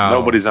 Wow.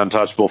 Nobody's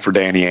untouchable for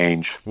Danny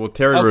Ainge. Well,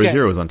 Terry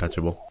Rozier was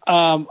untouchable.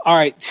 All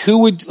right,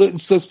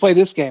 let's play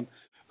this game.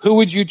 Who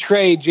would you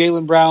trade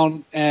Jaylen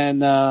Brown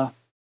and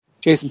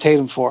Jason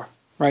Tatum for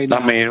right now?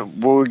 I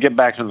mean, we'll get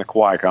back to the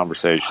Kawhi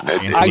conversation.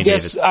 I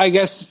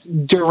guess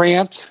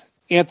Durant,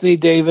 Anthony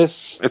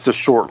Davis. It's a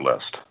short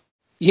list.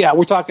 Yeah,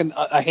 we're talking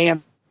a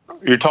hand.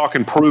 You're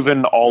talking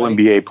proven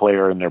All-NBA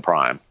player in their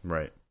prime.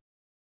 Right.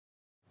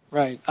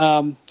 Right.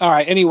 All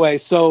right. Anyway,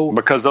 so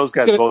because those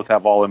guys both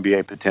have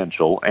All-NBA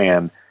potential,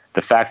 and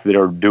the fact that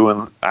they're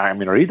doing, I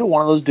mean, are either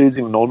one of those dudes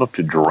even old enough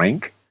to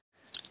drink?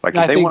 Like,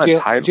 if they want a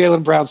title,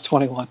 Jaylen Brown's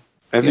 21.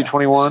 Is he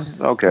 21?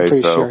 Okay, I'm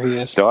pretty so sure he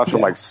is. they'll have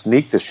to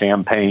sneak the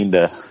champagne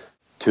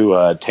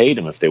to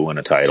Tatum if they win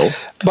a title.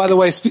 By the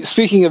way,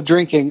 speaking of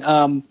drinking,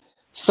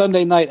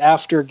 Sunday night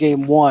after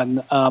Game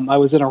 1, I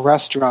was in a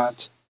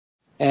restaurant,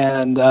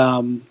 and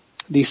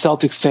the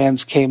Celtics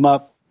fans came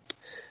up.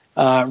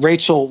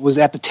 Rachel was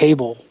at the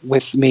table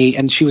with me,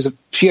 and she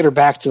had her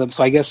back to them,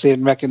 so I guess they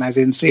didn't recognize,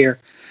 they didn't see her.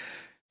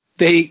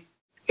 They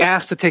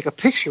asked to take a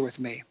picture with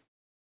me,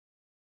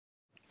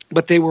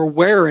 but they were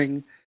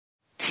wearing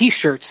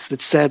T-shirts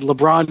that said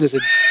LeBron is a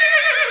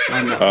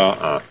on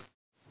them.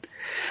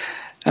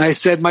 And I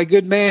said, my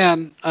good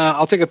man,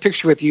 I'll take a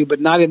picture with you, but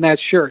not in that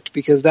shirt,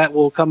 because that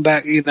will come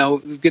back,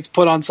 gets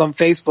put on some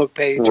Facebook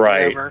page or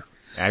whatever.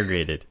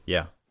 Aggregated,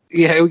 yeah.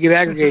 Yeah, it would get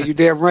aggregated. You're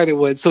damn right it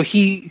would. So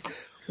he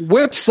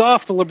whips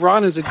off the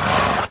LeBron is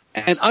a,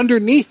 and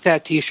underneath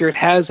that T-shirt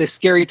has a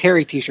Scary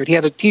Terry T-shirt. He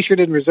had a T-shirt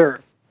in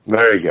reserve.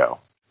 There you go.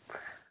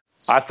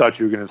 I thought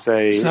you were going to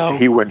say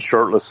he went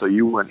shirtless, so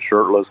you went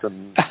shirtless,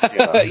 and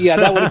yeah,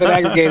 that would have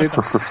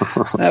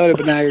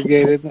been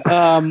aggregated.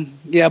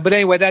 Yeah, but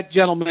anyway, that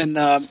gentleman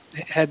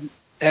had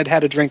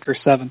a drink or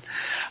 7.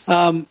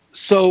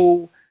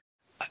 So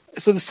the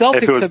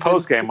Celtics. If it was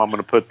post game, I'm going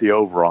to put the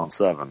over on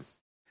 7.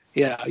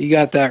 Yeah, you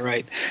got that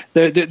right.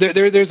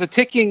 There's a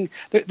ticking.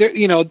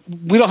 We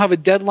don't have a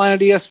deadline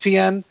at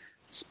ESPN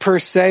per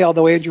se,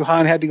 although Andrew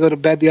Hahn had to go to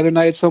bed the other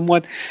night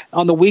somewhat.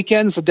 On the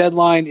weekends, the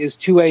deadline is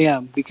 2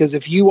 a.m. because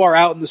if you are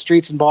out in the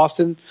streets in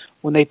Boston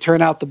when they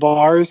turn out the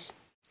bars,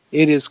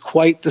 it is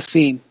quite the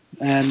scene.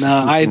 And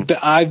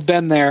I've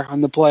been there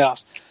on the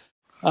playoffs.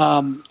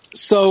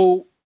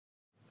 So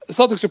the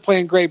Celtics are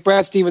playing great.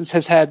 Brad Stevens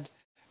has had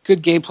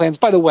good game plans.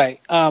 By the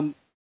way,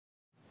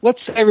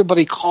 let's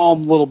everybody calm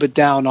a little bit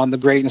down on the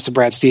greatness of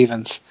Brad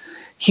Stevens.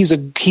 He's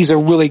a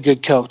really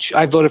good coach.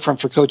 I voted for him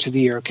for Coach of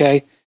the Year,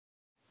 okay?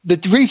 The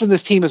reason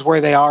this team is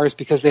where they are is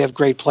because they have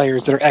great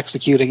players that are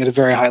executing at a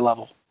very high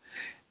level.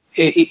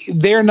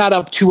 They're not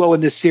up 2-0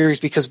 in this series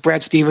because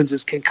Brad Stevens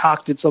has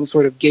concocted some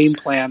sort of game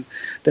plan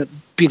that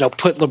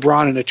put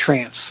LeBron in a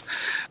trance.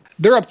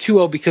 They're up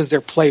 2-0 because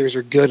their players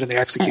are good and they're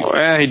executing.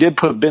 Well, he did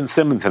put Ben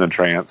Simmons in a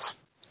trance.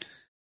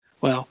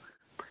 Well,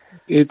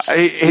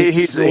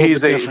 he's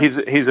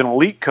an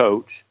elite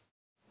coach,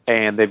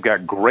 and they've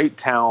got great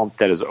talent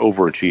that is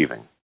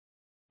overachieving.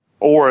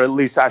 Or at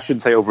least I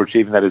shouldn't say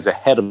overachieving, that is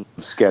ahead of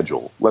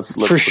schedule. Let's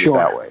put it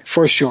that way.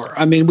 For sure.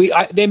 I mean,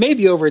 they may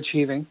be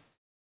overachieving,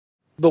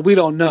 but we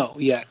don't know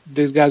yet.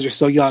 These guys are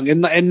so young.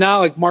 And now,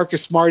 like,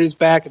 Marcus Smart is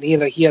back, and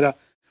he had a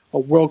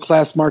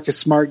world-class Marcus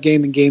Smart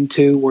game in Game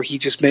 2 where he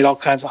just made all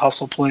kinds of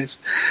hustle plays.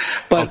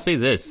 But I'll say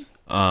this.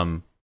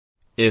 If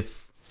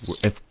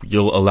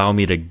you'll allow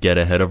me to get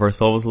ahead of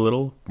ourselves a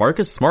little,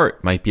 Marcus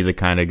Smart might be the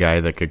kind of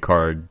guy that could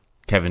guard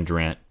Kevin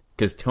Durant,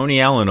 because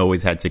Tony Allen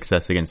always had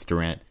success against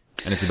Durant.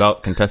 And it's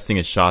about contesting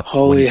his shots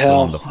when he's still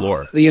on the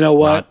floor. You know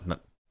what?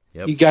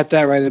 Yep. You got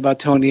that right about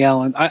Tony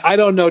Allen. I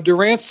don't know.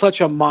 Durant's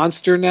such a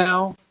monster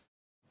now.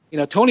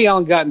 Tony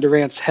Allen got in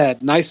Durant's head,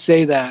 and I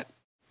say that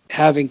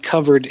having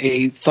covered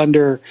a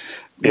Thunder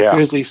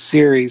Grizzlies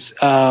series.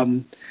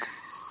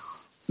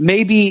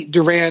 Maybe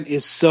Durant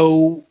is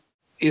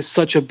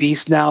such a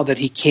beast now that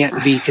he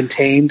can't be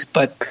contained,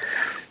 but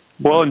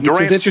and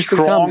Durant's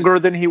stronger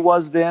than he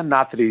was then.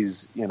 Not that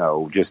he's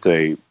just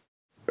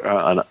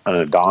an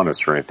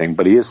Adonis or anything,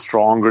 but he is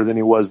stronger than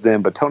he was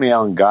then. But Tony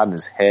Allen got in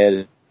his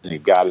head and he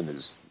got in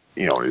his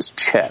his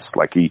chest,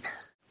 like he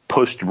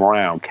pushed him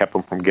around, kept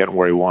him from getting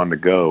where he wanted to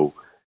go,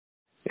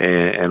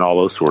 and all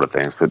those sort of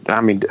things. But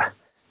I mean,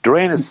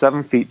 Durant is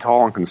 7 feet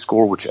tall and can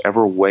score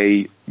whichever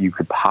way you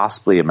could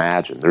possibly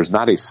imagine. There's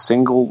not a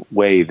single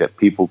way that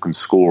people can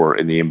score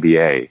in the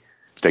NBA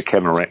that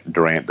Kevin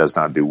Durant does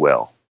not do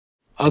well.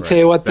 I'll tell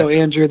you what, though,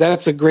 Andrew,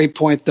 that's a great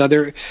point, though.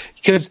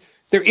 Because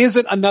there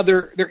isn't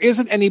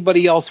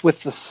anybody else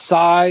with the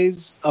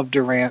size of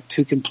Durant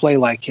who can play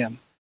like him.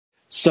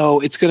 So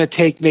it's going to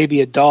take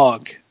maybe a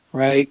dog,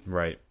 right?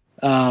 Right.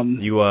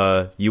 You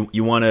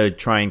want to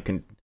try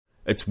and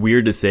it's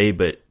weird to say,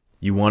 but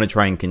you want to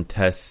try and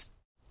contest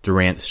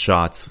Durant's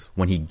shots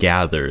when he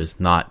gathers,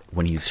 not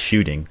when he's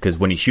shooting, because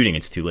when he's shooting,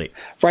 it's too late.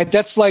 Right.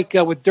 That's like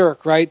with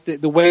Dirk, right?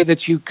 The way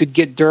that you could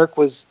get Dirk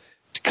was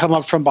to come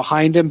up from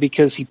behind him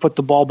because he put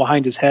the ball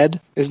behind his head.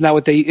 Isn't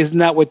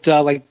that what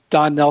like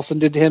Don Nelson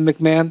did to him,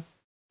 McMahon?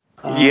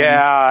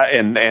 Yeah,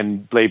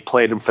 and they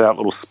played him for that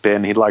little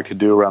spin he'd like to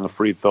do around the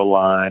free throw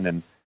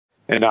line,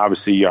 and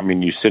obviously, I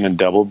mean, you send in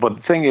double, but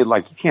the thing is,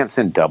 like, you can't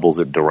send doubles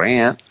at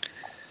Durant.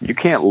 You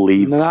can't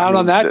leave. Not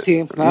on that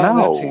team.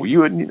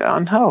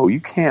 No, you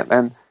can't.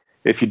 And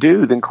if you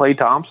do, then Klay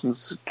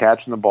Thompson's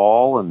catching the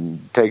ball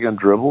and taking a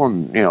dribble,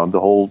 and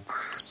the whole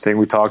thing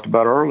we talked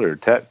about earlier,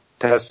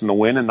 testing the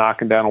win and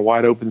knocking down a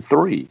wide open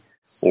three,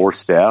 or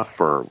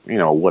Steph, or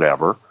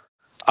whatever.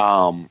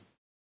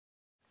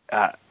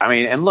 I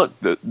mean, and look,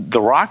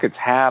 the Rockets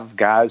have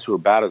guys who are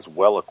about as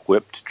well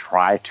equipped to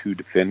try to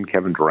defend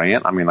Kevin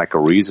Durant. I mean, like,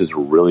 Ariza's a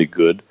really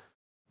good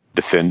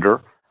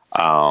defender.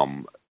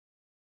 And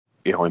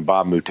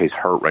Bob Moute's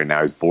hurt right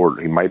now. He's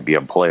bored. He might be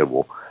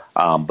unplayable.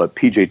 But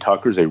PJ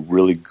Tucker's a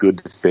really good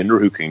defender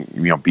who can,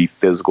 be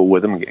physical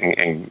with him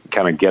and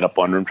kind of get up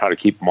under him, try to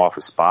keep him off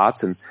his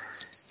spots. And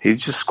he's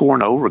just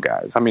scoring over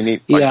guys. I mean,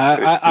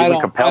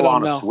 Capella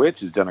on a switch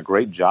has done a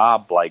great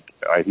job. Like,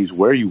 he's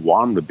where you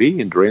want him to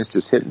be, and Durant's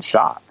just hitting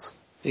shots.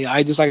 Yeah,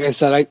 like I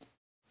said,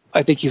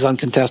 I think he's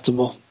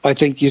uncontestable. I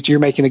think you're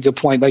making a good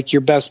point. Like,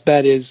 your best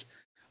bet is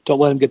don't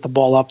let him get the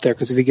ball up there,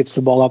 because if he gets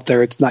the ball up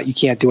there, you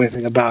can't do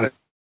anything about it.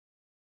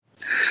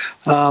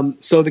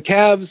 So the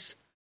Cavs,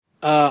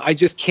 I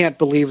just can't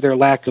believe their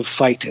lack of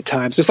fight at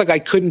times. Just like I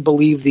couldn't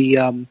believe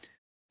the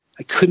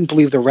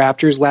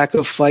Raptors' lack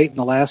of fight in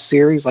the last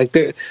series. Like,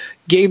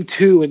 Game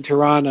 2 in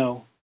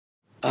Toronto,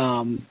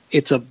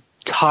 it's a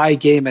tie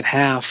game at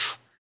half.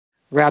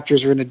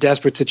 Raptors are in a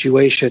desperate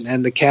situation,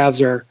 and the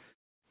Cavs are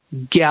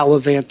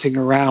gallivanting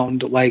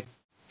around like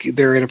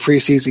they're in a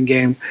preseason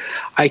game.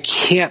 I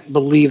can't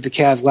believe the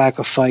Cavs' lack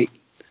of fight.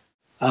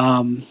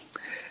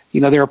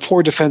 they're a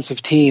poor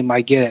defensive team.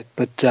 I get it,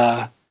 but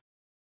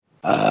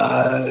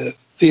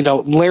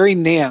Larry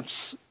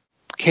Nance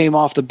came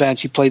off the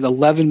bench. He played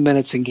 11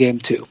 minutes in game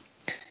 2.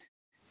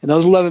 In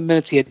those 11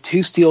 minutes, he had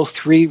 2 steals,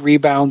 3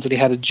 rebounds, and he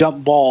had a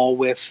jump ball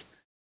with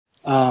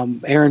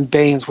Aaron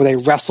Baines where they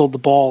wrestled the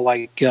ball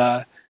like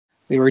they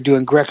were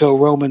doing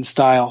Greco-Roman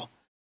style.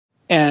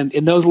 And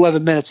in those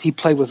 11 minutes, he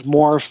played with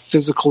more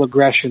physical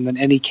aggression than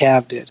any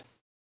Cav did.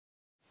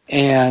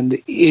 And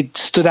it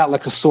stood out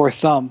like a sore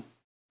thumb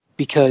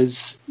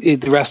because the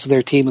rest of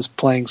their team was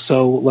playing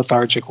so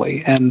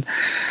lethargically. And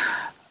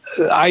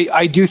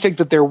I do think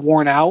that they're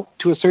worn out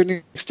to a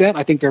certain extent.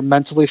 I think they're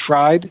mentally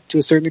fried to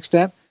a certain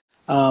extent.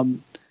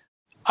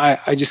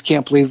 I just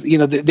can't believe,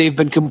 they've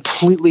been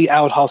completely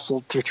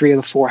out-hustled through 3 of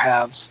the 4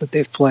 halves that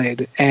they've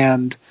played.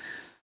 And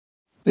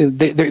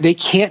they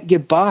can't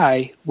get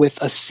by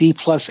with a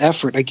C-plus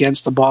effort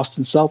against the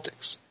Boston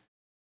Celtics.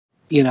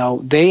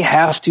 They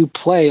have to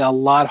play a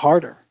lot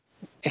harder.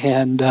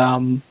 And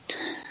I'm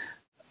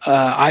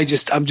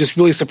just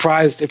really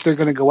surprised if they're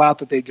going to go out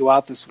that they go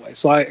out this way.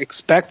 So I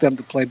expect them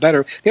to play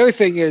better. The other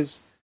thing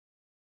is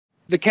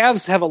the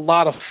Cavs have a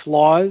lot of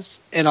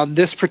flaws, and on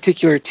this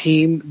particular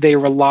team, they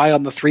rely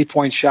on the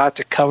three-point shot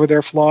to cover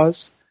their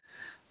flaws.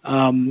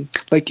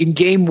 Like in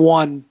game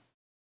 1,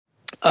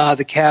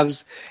 the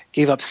Cavs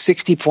gave up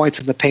 60 points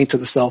in the paint to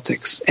the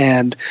Celtics,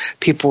 and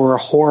people were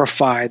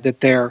horrified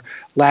that their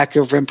lack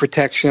of rim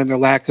protection, their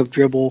lack of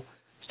dribble,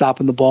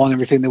 stopping the ball and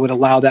everything, they would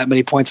allow that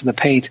many points in the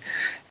paint.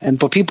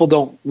 And what people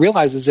don't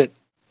realize is that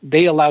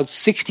they allowed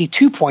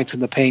 62 points in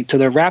the paint to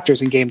the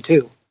Raptors in game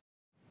 2.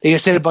 They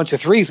just hit a bunch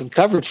of threes and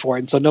covered for it,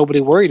 and so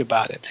nobody worried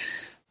about it.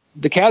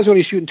 The Cavs were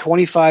only shooting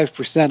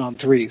 25% on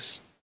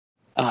threes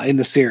in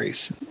the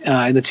series,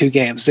 in the 2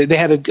 games. They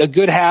had a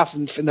good half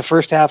in the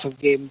first half of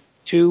game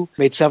 2,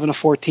 made 7 of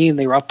 14.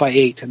 They were up by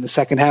 8. In the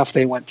second half,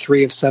 they went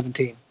 3 of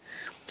 17.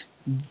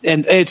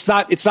 And it's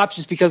not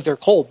just because they're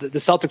cold. The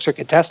Celtics are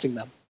contesting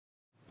them.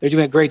 They're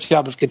doing a great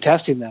job of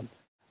contesting them.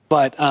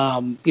 But,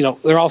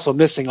 they're also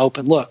missing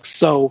open looks.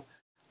 So,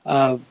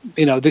 the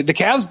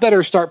Cavs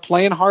better start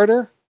playing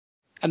harder,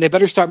 and they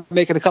better start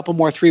making a couple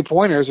more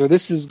 3-pointers, or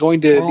this is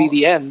going to be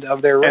the end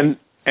of their run.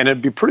 And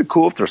it'd be pretty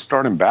cool if their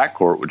starting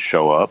backcourt would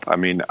show up. I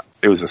mean,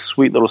 it was a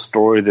sweet little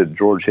story that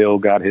George Hill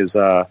got his,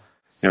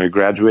 he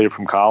graduated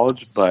from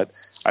college, but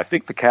I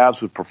think the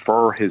Cavs would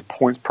prefer his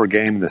points per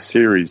game in the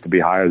series to be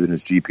higher than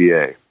his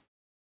GPA.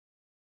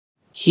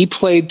 He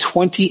played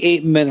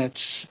 28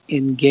 minutes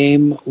in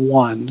game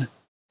 1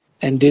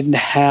 and didn't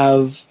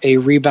have a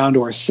rebound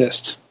or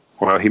assist.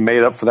 Well, he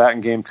made up for that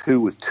in game 2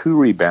 with 2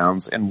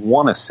 rebounds and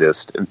 1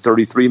 assist in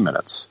 33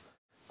 minutes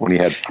when he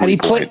had 3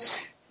 points.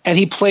 And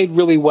he played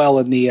really well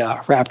in the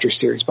Raptors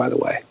series, by the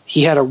way.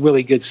 He had a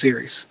really good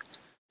series.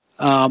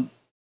 Brian,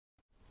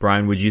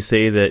 would you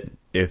say that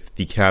if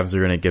the Cavs are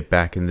going to get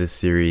back in this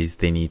series,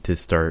 they need to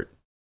start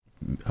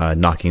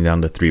knocking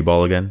down the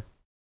 3-ball again?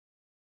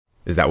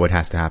 Is that what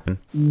has to happen?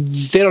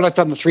 They don't knock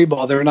down the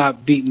 3-ball. They're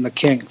not beating the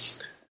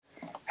Kings.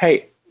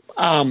 Hey,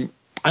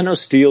 I know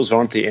steals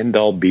aren't the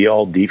end-all,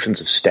 be-all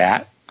defensive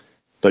stat,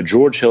 but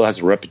George Hill has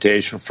a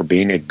reputation for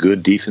being a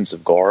good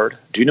defensive guard.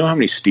 Do you know how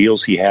many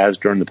steals he has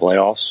during the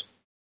playoffs?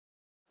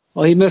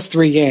 Well, he missed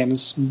 3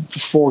 games,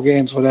 4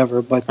 games,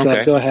 whatever, but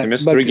okay. Go ahead. He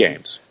missed 3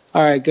 games.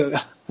 All right, go.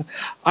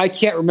 I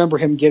can't remember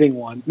him getting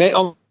one.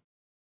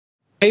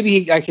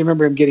 Maybe I can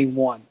remember him getting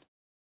one.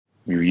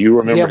 You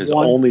remember his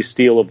only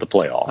steal of the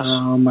playoffs.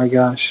 Oh, my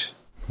gosh.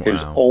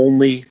 His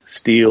only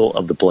steal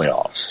of the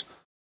playoffs.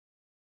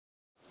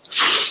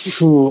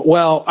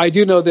 Well, I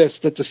do know this,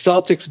 that the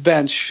Celtics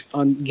bench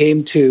on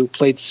game 2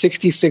 played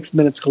 66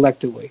 minutes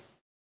collectively.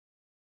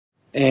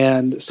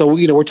 And so,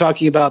 we're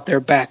talking about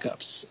their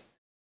backups.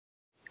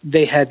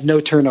 They had no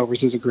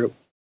turnovers as a group.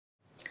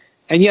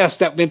 And yes,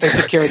 that meant they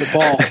took care of the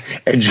ball.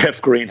 And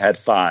Jeff Green had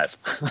 5.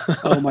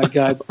 Oh, my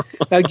God.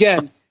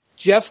 Again,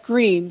 Jeff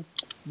Green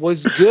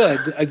was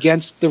good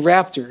against the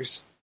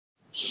Raptors.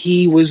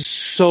 He was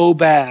so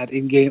bad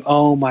in game.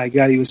 Oh, my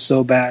God, he was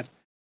so bad.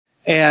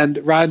 And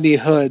Rodney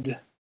Hood.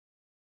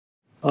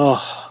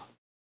 Oh,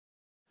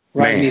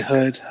 Rodney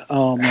Hood.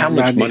 Oh, man. How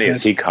much Rodney money Hood.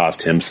 has he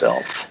cost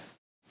himself?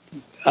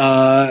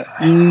 Not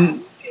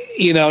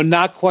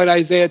quite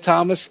Isaiah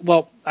Thomas.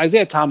 Well,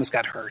 Isaiah Thomas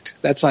got hurt.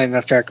 That's not even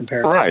a fair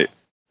comparison. Right.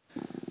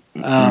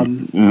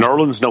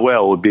 Nerlens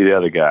Noel would be the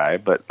other guy.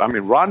 But,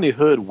 Rodney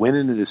Hood went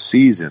into the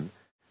season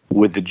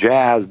with the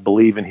Jazz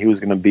believing he was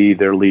going to be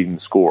their leading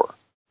scorer.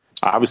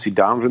 Obviously,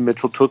 Donovan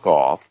Mitchell took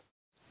off.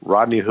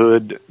 Rodney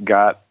Hood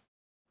got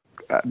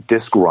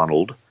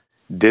disgruntled.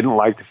 Didn't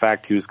like the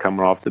fact he was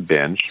coming off the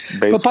bench.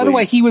 Basically, but by the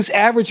way, he was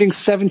averaging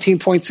 17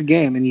 points a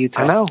game in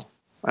Utah.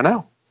 I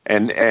know.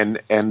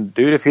 And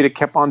dude, if he'd have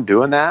kept on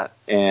doing that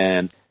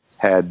and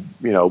had,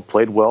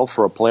 played well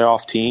for a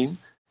playoff team,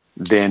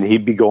 then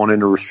he'd be going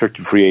into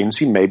restricted free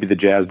agency. Maybe the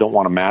Jazz don't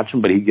want to match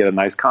him, but he'd get a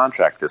nice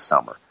contract this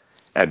summer.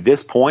 At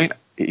this point,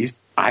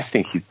 I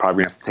think he's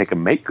probably going to have to take a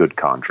make-good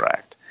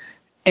contract.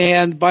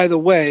 And by the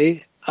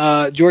way,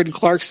 Jordan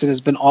Clarkson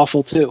has been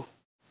awful too.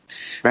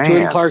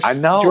 Man, I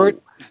know.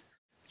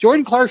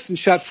 Jordan Clarkson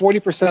shot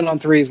 40% on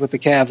threes with the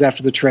Cavs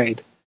after the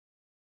trade.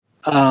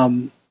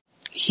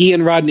 He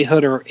and Rodney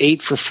Hood are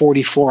 8 for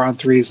 44 on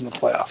threes in the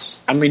playoffs.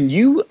 I mean,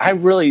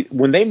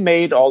 when they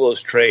made all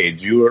those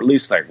trades, you were at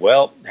least like,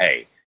 well,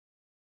 hey,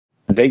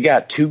 they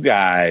got two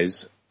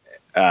guys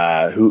who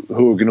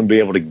are going to be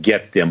able to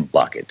get them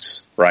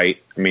buckets,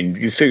 right? I mean,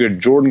 you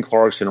figured Jordan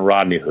Clarkson and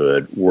Rodney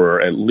Hood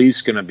were at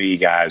least going to be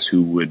guys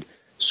who would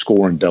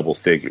score in double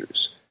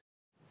figures.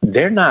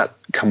 They're not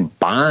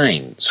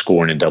combined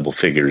scoring in double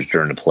figures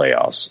during the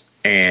playoffs.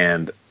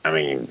 And, I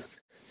mean,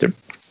 they're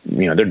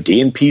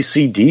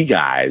DNP-CD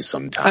guys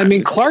sometimes. I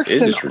mean,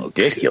 Clarkson is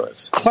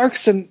ridiculous.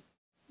 Clarkson,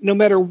 no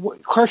matter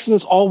what, Clarkson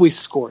has always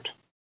scored.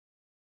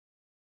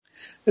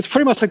 It's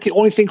pretty much like the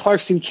only thing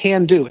Clarkson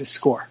can do is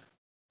score.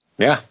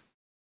 Yeah.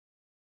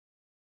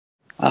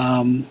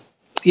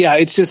 Yeah,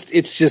 it's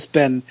just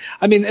been.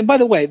 I mean, and by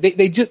the way,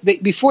 they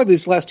before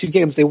these last two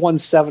games they won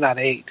 7 out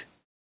of 8.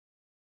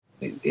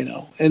 You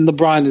know, and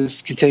LeBron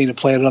is continuing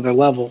to play at another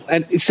level.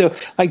 And so,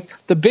 like,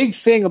 the big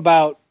thing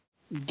about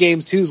Game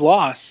 2's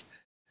loss,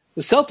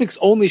 the Celtics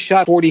only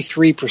shot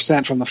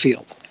 43% from the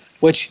field,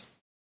 which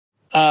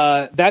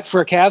that's for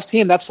a Cavs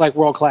team, that's like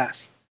world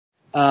class.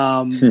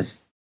 They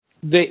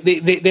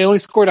only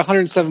scored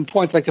 107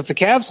 points. Like, if the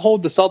Cavs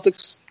hold the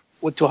Celtics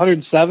to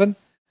 107,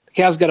 the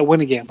Cavs got to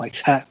win a game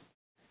like that.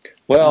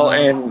 Well,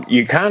 and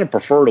you kind of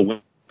prefer to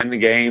win the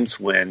games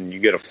when you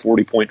get a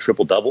 40-point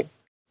triple-double.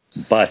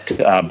 But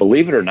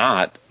believe it or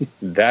not,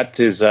 that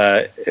is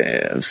guys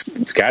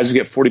who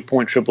get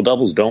 40-point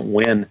triple-doubles don't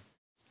win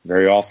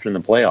very often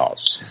in the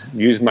playoffs.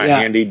 Use my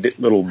handy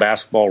little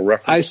basketball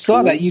reference. I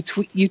saw tool. that. You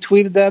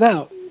tweeted that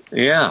out.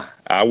 Yeah.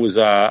 I was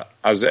now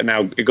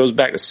it goes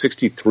back to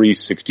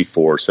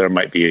 63-64, so there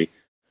might be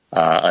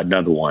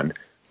another one.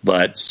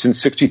 But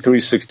since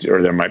 63-60,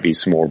 or there might be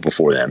some more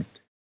before then,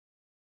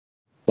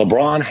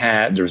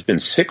 there's been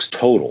 6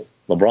 total.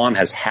 LeBron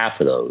has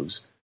half of those.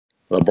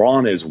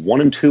 LeBron is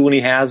 1-2 when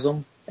he has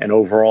them, and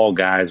overall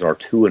guys are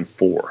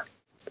 2-4.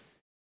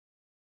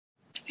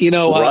 You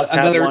know, Russ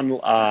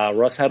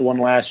had one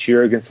last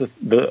year against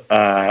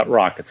the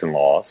Rockets and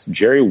lost.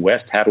 Jerry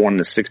West had one in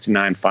the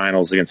 '69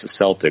 finals against the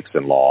Celtics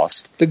and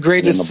lost. The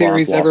greatest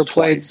series ever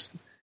played.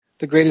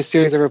 The greatest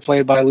series ever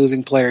played by a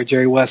losing player,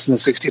 Jerry West, in the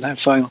 '69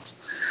 finals.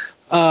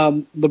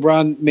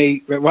 LeBron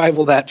may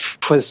rival that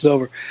before this is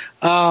over.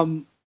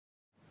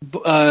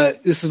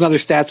 This is another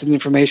stats and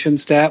information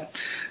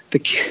stat.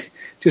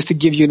 Just to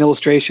give you an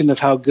illustration of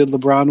how good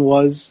LeBron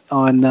was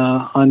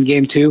on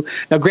Game 2.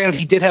 Now, granted,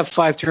 he did have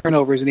 5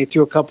 turnovers and he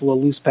threw a couple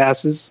of loose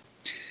passes,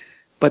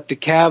 but the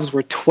Cavs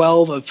were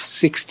 12 of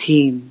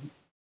 16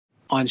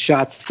 on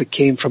shots that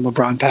came from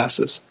LeBron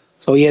passes.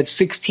 So he had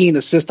 16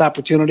 assist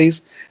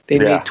opportunities. They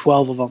made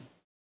 12 of them.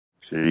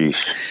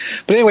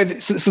 Jeez. But anyway,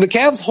 so the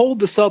Cavs hold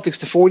the Celtics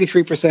to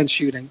 43%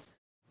 shooting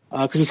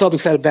because the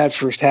Celtics had a bad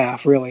first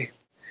half, really.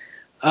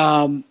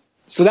 So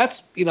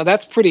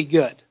that's pretty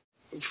good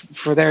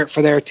for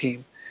their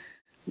team.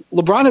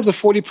 LeBron has a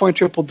 40-point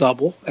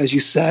triple-double, as you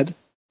said.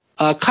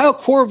 Kyle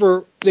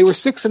Korver, they were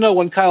 6-0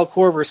 when Kyle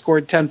Korver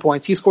scored 10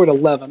 points. He scored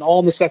 11, all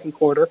in the second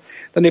quarter.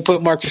 Then they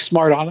put Marcus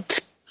Smart on him,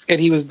 and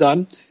he was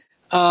done.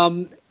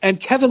 And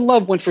Kevin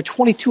Love went for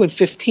 22 and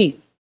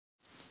 15.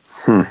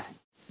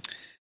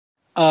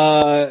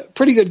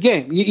 Pretty good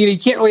game. You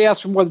can't really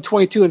ask for more than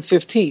 22 and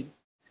 15.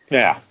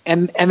 Yeah.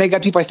 And they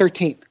got beat by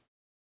 13.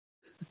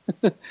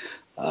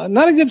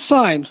 Not a good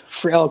sign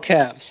for El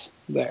Cavs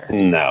there.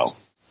 No.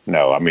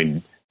 I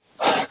mean,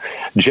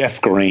 Jeff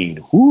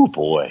Green, whoo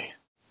boy,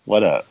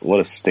 what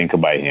a stinker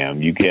by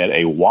him. You get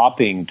a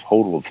whopping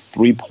total of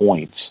 3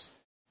 points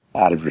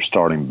out of your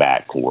starting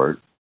backcourt.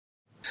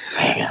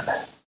 Man,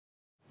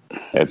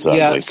 it's ugly.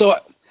 Yeah, so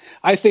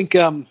I think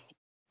in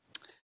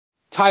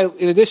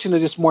addition to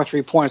just more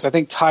 3 points, I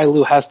think Ty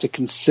Lue has to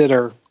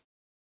consider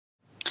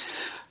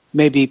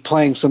maybe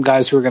playing some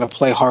guys who are going to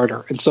play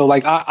harder. And so,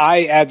 like,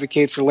 I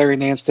advocate for Larry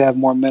Nance to have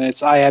more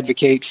minutes. I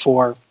advocate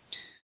for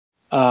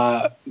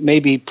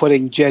maybe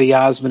putting Jetty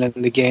Osman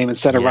in the game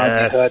instead of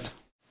Rodney Hood.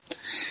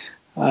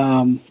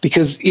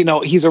 Because, you know,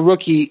 he's a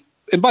rookie.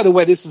 And by the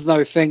way, this is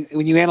another thing.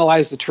 When you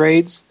analyze the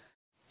trades,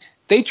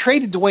 they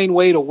traded Dwayne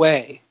Wade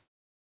away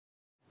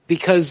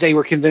because they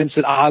were convinced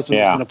that Osman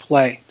was going to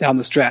play down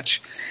the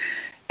stretch.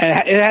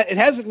 And it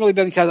hasn't really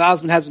been because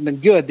Osman hasn't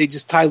been good. They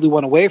just Ty Lue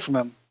went away from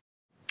him.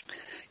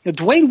 You know,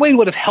 Dwayne Wade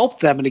would have helped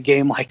them in a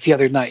game like the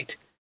other night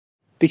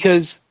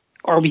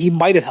or he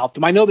might have helped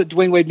them. I know that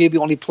Dwayne Wade maybe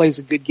only plays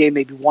a good game,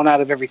 maybe 1 out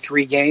of every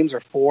 3 games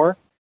or 4.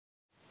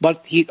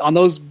 But on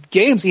those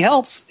games, he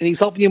helps, and he's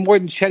helping you more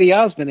than Chetty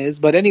Osman is.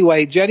 But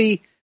anyway,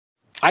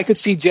 I could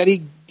see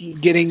Jetty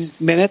getting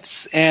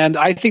minutes, and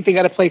I think they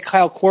got to play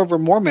Kyle Korver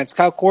more minutes.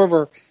 Kyle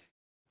Korver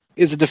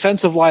is a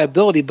defensive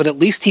liability, but at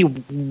least he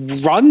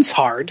runs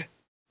hard.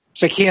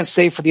 Which I can't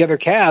say for the other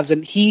Cavs,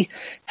 and he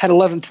had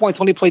 11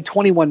 points, only played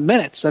 21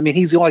 minutes. I mean,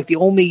 he's the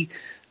only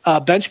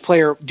bench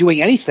player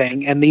doing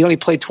anything, and he only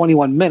played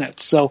 21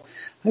 minutes. So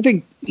I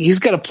think he's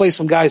got to play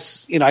some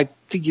guys. You know, I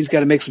think he's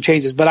got to make some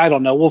changes, but I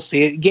don't know. We'll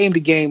see. Game to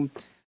game,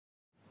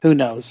 who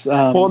knows?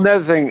 Well,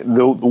 another thing,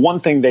 the one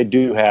thing they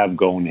do have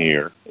going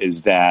here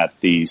is that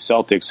the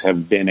Celtics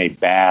have been a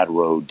bad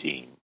road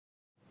team.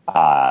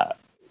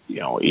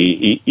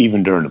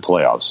 Even during the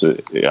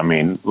playoffs. I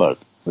mean, look,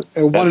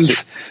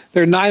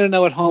 they're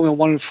 9-0 at home and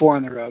 1-4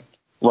 on the road.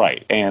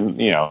 Right, and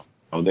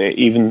they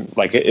even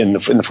like in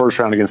the first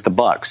round against the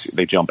Bucks,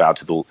 they jump out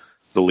to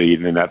the lead,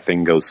 and then that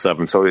thing goes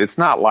 7. So it's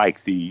not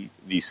like the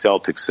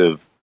Celtics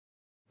have.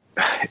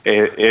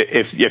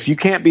 If you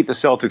can't beat the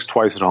Celtics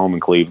twice at home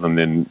in Cleveland,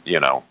 then you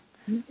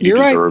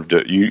deserve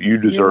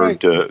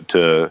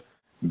to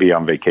be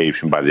on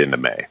vacation by the end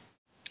of May.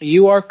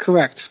 You are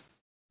correct.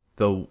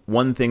 The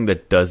one thing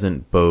that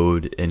doesn't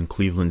bode in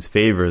Cleveland's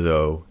favor,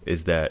 though,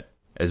 is that,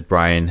 as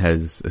Brian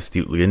has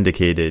astutely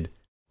indicated,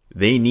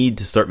 they need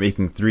to start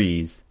making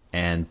threes,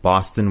 and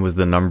Boston was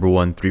the number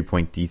 1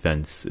 3-point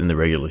defense in the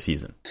regular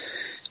season.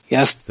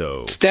 Yes.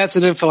 So Stats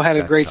and Info had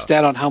a great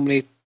stat on how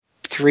many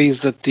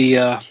threes that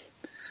the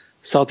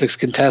Celtics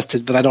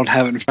contested, but I don't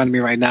have it in front of me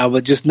right now.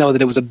 But just know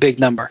that it was a big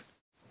number.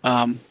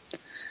 It's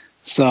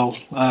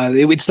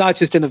not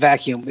just in a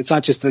vacuum. It's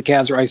not just the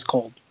Cavs are ice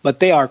cold, but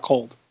they are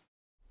cold.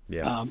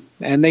 Yeah.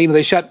 And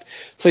they shot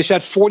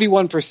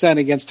 41%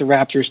 against the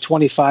Raptors,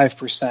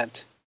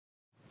 25%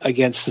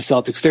 against the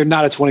Celtics. They're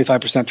not a 25%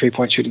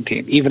 3-point shooting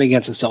team, even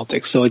against the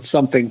Celtics. So it's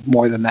something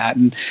more than that.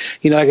 And,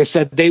 like I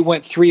said, they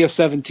went 3 of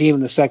 17 in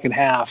the second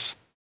half.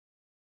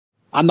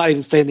 I'm not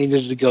even saying they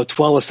needed to go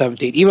 12 of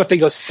 17. Even if they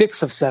go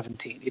 6 of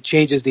 17, it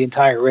changes the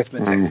entire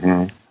arithmetic.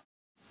 Mm-hmm.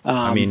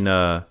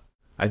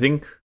 I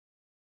think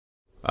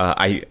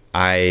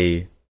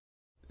I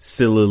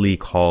sillily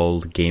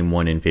called Game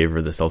 1 in favor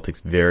of the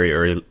Celtics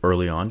very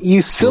early on.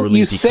 You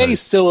say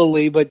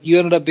sillily, but you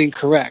ended up being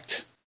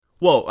correct.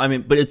 Well,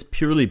 but it's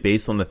purely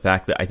based on the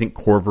fact that I think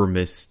Korver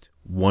missed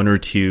 1 or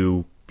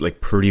 2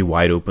 pretty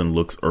wide open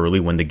looks early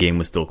when the game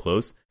was still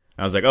close.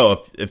 I was like,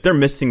 oh, if they're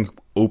missing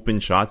open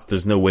shots,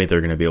 there's no way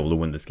they're going to be able to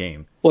win this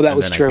game. Well, that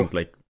was true. I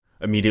think,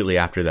 immediately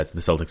after that, the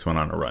Celtics went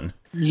on a run.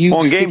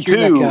 In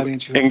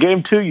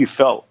game 2, you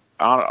felt,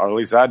 or at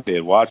least I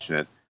did watching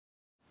it,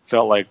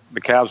 felt like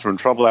the Cavs were in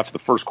trouble after the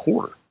first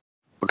quarter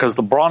because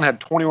LeBron had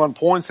 21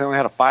 points and only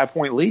had a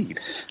 5-point lead.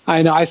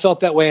 I know. I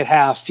felt that way at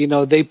half.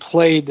 They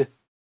played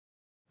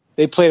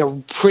a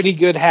pretty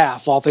good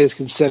half, all things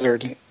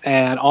considered,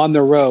 and on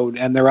the road,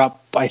 and they're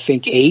up, I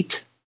think,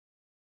 8.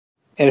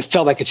 And it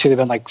felt like it should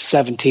have been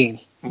 17.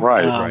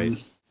 Right. Right.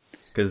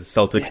 Because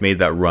Celtics made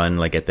that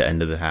run at the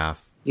end of the half.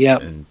 Yeah.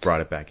 And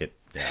brought it back. After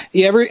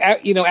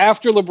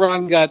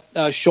LeBron got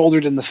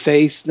shouldered in the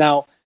face.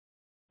 Now,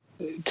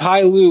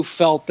 Ty Lue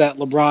felt that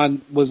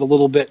LeBron was a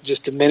little bit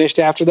just diminished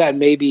after that.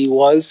 Maybe he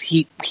was.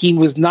 He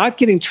was not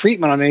getting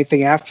treatment on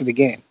anything after the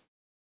game.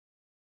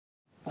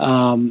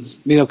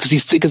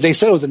 Because they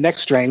said it was a neck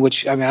strain,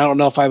 which I don't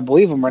know if I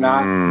believe him or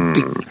not.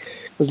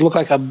 It looked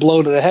like a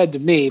blow to the head to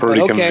me. Pretty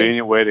but okay.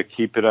 Convenient way to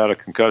keep it out of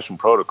concussion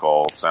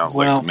protocol, sounds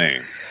like to me.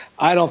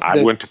 I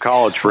went to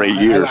college for 8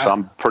 years, so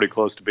I'm pretty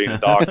close to being a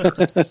doctor.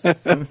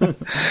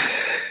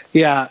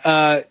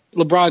 Yeah,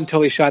 LeBron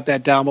totally shot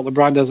that down, but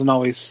LeBron doesn't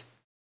always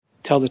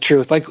tell the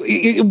truth. By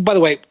the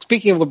way,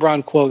 speaking of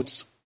LeBron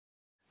quotes,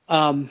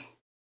 so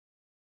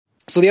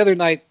the other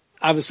night,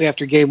 obviously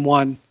after Game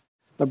 1,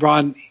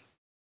 LeBron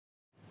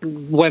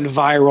went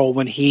viral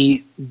when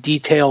he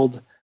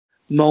detailed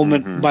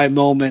moment by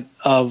moment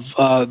of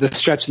the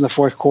stretch in the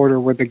fourth quarter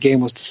where the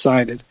game was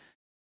decided.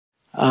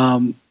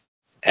 And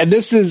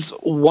this is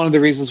one of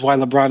the reasons why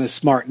LeBron is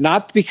smart.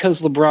 Not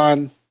because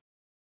LeBron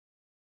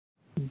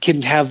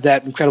can have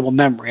that incredible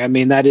memory.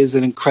 That is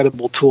an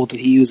incredible tool that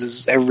he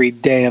uses every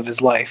day of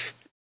his life.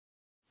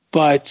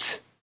 But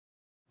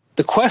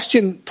the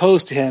question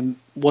posed to him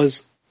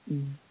was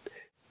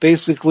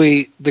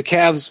basically the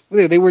Cavs,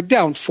 they were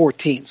down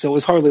 14, so it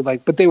was hardly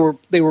but they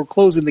were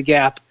closing the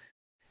gap.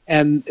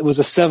 And it was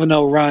a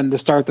 7-0 run to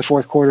start the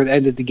fourth quarter that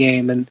ended the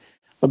game, and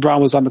LeBron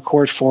was on the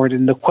court for it.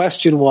 And the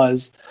question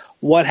was,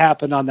 what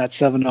happened on that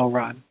 7-0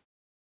 run?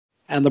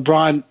 And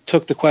LeBron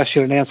took the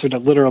question and answered it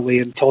literally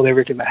and told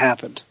everything that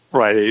happened.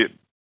 Right.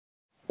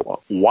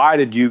 Why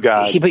did you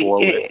guys blow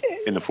it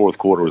in the fourth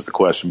quarter was the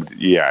question.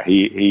 Yeah,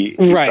 he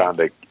found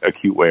a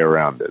cute way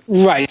around it.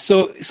 Right.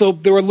 So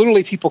there were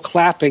literally people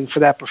clapping for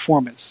that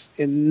performance,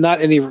 and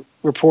not any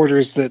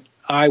reporters that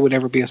I would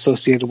ever be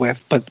associated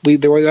with, but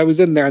I was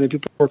in there and the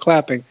people were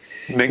clapping.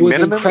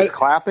 McMiniman was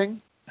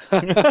clapping?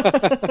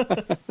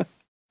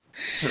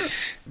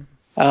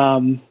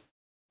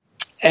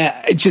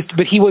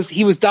 But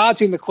he was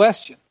dodging the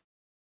question.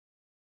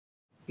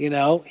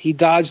 He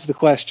dodged the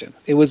question.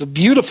 It was a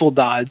beautiful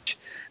dodge,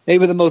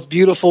 maybe the most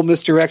beautiful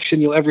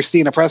misdirection you'll ever see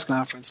in a press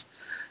conference.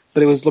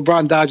 But it was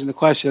LeBron dodging the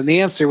question, and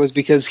the answer was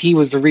because he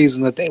was the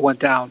reason that they went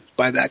down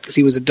by that, because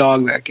he was a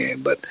dog that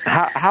game. But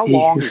how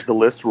long is the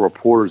list of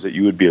reporters that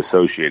you would be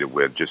associated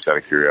with, just out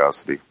of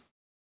curiosity?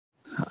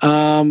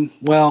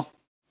 Well,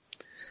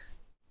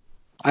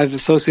 I've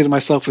associated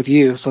myself with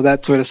you, so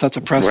that sort of sets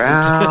a precedent.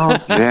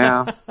 Well,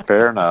 yeah,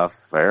 fair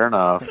enough.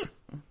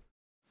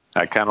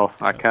 I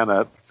kind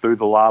of threw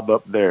the lob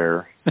up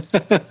there.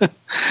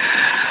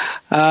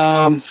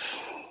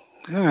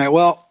 All right.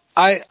 Well,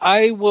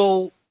 I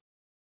will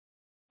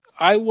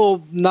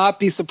not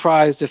be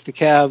surprised if the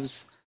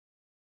Cavs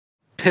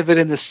pivot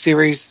in this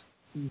series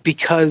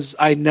because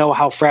I know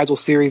how fragile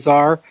series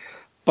are,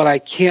 but I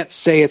can't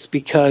say it's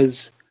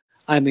because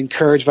I'm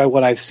encouraged by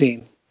what I've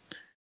seen.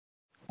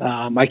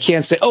 I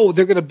can't say,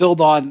 they're going to build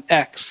on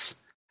X,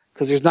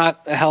 because there's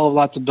not a hell of a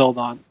lot to build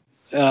on.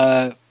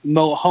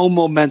 Home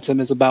momentum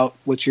is about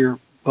what you're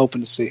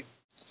hoping to see.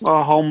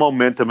 Well, home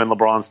momentum, and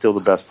LeBron's still the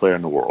best player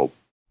in the world.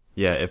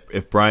 Yeah,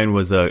 if Brian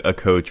was a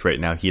coach right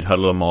now, he'd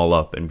huddle them all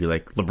up and be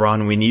like,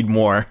 LeBron, we need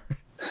more.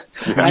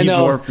 I know.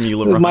 More from you,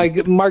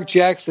 LeBron. Mark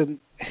Jackson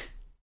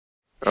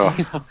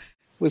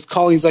was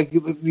calling. He's like,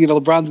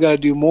 LeBron's got to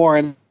do more.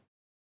 And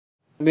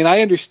I mean,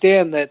 I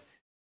understand that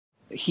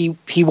he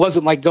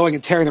wasn't like going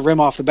and tearing the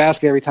rim off the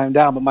basket every time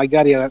down, but my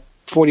God, he had a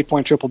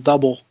 40-point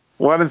triple-double.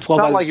 Well, it's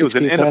not like it was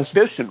an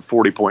inefficient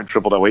 40-point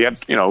triple-double. He had,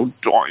 he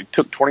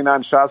took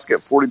 29 shots to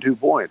get 42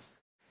 points.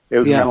 It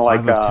was kind of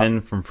like 5 of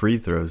 10 from free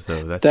throws,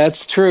 though.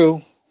 That's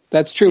true.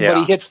 That's true.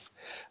 Yeah.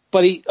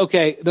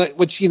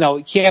 Which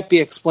can't be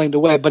explained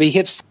away. But he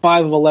hit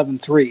 5 of 11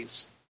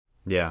 threes.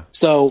 Yeah.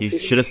 So he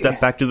should have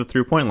stepped back to the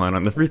 3-point line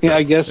on the free throws. Yeah,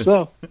 I guess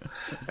so.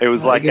 It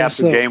was like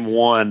after game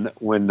one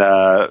when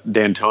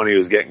D'Antoni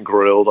was getting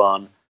grilled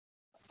on,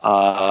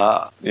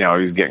 he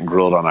was getting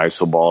grilled on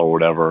iso ball or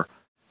whatever.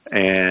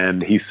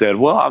 And he said,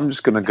 well, I'm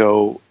just going to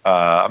go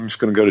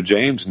to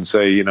James and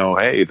say,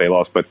 hey, they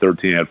lost by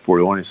 13 at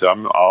 41. He said,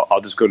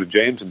 I'll just go to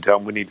James and tell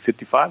him we need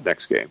 55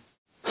 next game.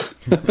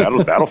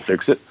 That'll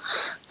fix it.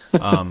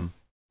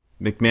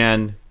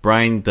 MacMahon,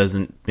 Brian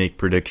doesn't make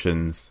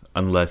predictions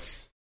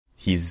unless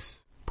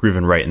he's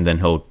proven right, and then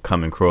he'll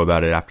come and crow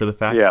about it after the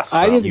fact. Yes.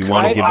 I didn't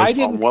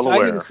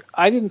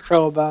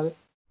crow about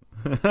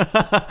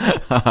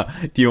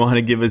it. Do you want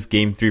to give us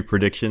Game 3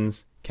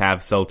 predictions?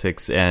 Cavs,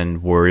 Celtics,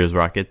 and Warriors,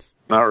 Rockets?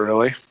 Not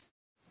really.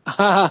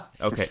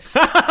 Okay.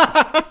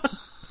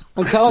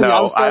 I'm telling you,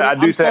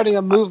 I'm starting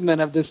a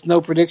movement of this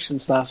no prediction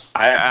stuff.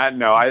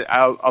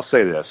 I'll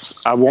say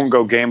this. I won't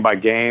go game by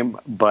game,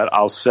 but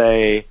I'll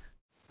say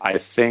I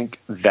think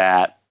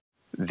that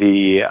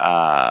the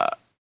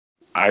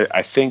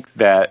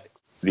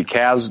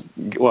Cavs.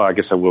 Well, I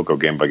guess I will go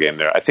game by game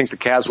there. I think the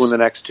Cavs win the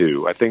next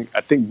two. I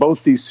think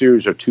both these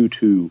series are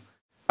 2-2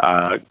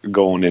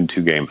 going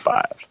into Game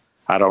 5.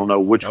 I don't know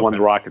which one the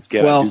Rockets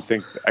get. Well,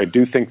 I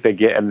do think they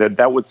get, and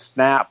that would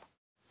snap.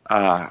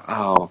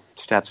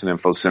 Stats and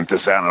Info sent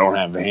this out. I don't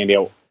have the handy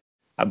out.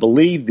 I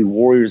believe the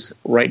Warriors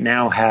right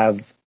now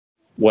have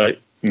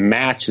what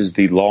matches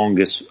the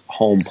longest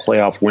home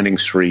playoff winning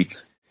streak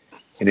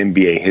in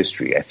NBA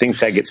history. I think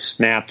that gets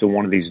snapped in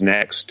one of these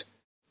next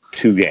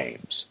 2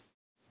 games.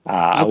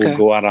 I will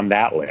go out on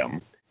that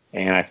limb,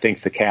 and I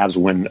think the Cavs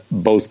win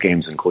both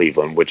games in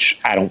Cleveland, which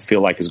I don't feel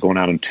like is going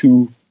out on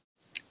too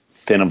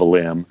thin of a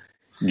limb,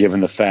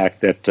 given the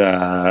fact that,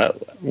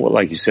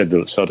 like you said, the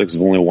Celtics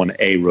have only won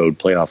a road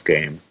playoff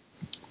game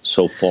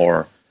so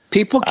far.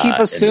 People keep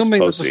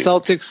assuming that the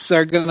Celtics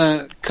are going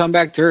to come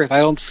back to earth. I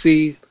don't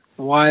see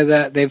why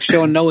that. They've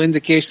shown no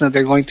indication that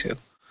they're going to.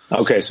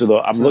 Okay,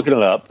 so I'm looking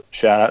it up.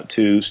 Shout out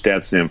to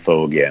Stats and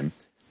Info again.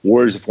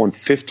 Warriors have won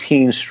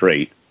 15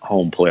 straight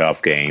home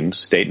playoff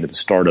games, dating to the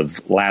start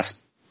of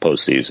last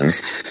postseason.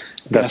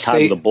 That's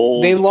time the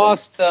Bulls. They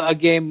lost a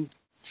game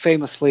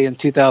famously in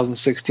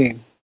 2016.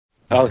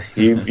 Oh,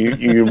 you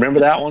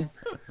remember that one?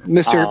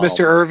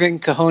 Mr. Irving,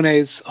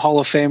 Cajones Hall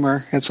of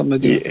Famer, had something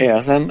to do with it.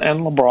 Yes, and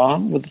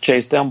LeBron with the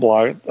chase down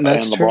block.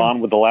 That's and LeBron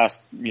with the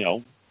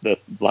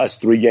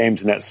last 3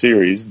 games in that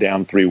series,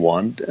 down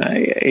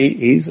 3-1.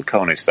 He's a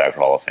Cajones Factor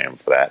Hall of Fame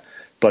for that.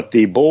 But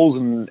the Bulls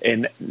in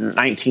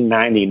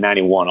 1990 and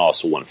 91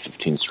 also won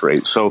 15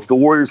 straight. So if the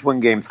Warriors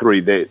win Game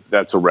 3,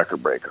 that's a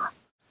record breaker.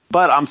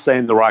 But I'm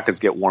saying the Rockets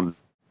get 1 of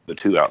the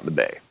 2 out in the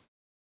Bay.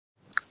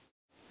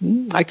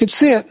 I could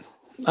see it.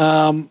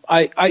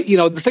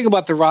 The thing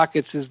about the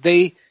Rockets is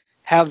they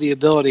have the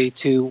ability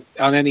to,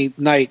 on any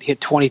night, hit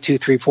 22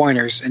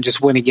 3-pointers and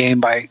just win a game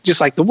by, just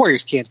like the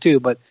Warriors can't too,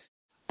 but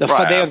they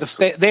have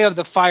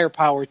the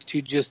firepower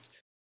to just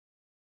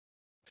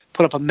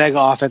put up a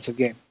mega offensive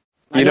game.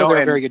 I know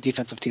they're a very good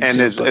defensive team. And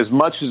as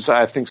much as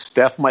I think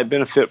Steph might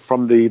benefit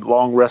from the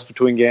long rest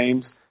between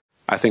games,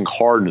 I think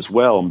Harden as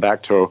well. And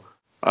back to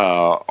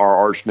our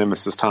arch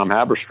nemesis Tom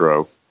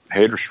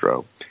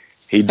Haberstroh,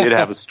 he did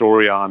have a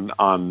story on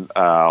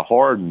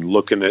Harden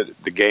looking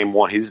at the game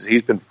one.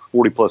 He's been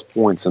 40-plus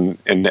points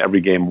in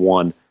every game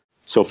one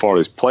so far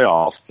this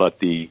playoffs, but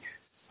the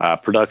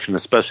production,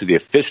 especially the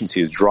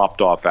efficiency, has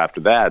dropped off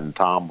after that. And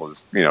Tom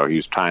was, he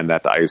was tying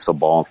that to iso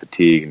ball and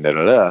fatigue and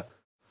da-da-da.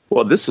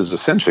 Well, this is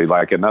essentially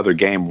like another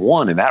game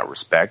one in that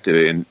respect,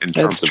 in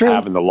terms of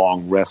having the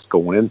long rest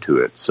going into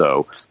it.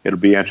 So it'll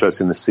be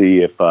interesting to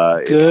see if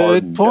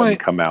Harden doesn't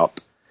come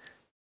out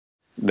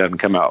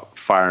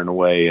firing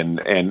away, and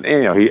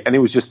he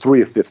was just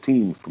 3 of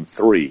 15 from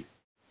 3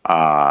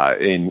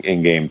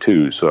 in game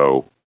 2.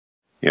 So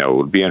it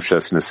would be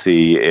interesting to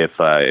see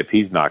if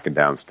he's knocking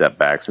down step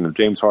backs, and if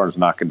James Harden's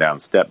knocking down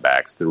step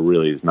backs, there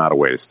really is not a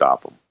way to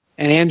stop him.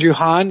 And Andrew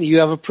Hahn, you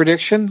have a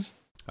prediction?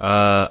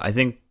 I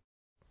think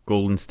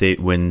Golden State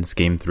wins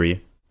Game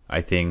 3.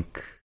 I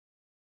think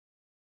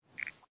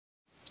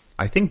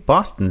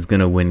Boston's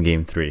gonna win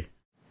Game 3.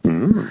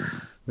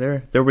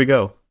 There we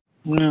go.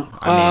 Yeah.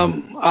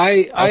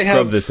 I'll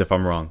scrub this if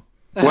I'm wrong.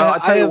 Well, I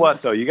tell you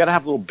what, though, you got to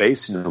have a little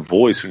bass in your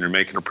voice when you're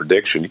making a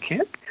prediction. You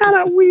can't kind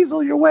of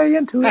weasel your way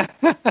into it.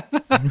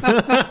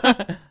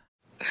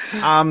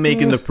 I'm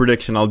making the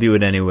prediction. I'll do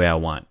it any way I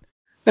want.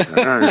 All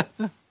right.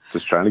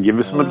 Just trying to give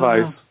you some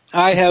advice.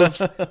 I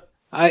have.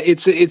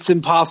 It's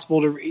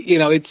impossible to.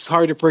 It's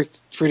hard to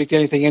predict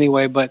anything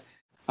anyway. But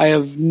I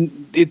have.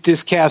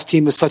 This Cavs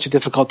team is such a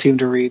difficult team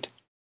to read.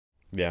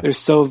 Yeah, they're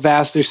so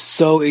vast. They're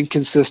so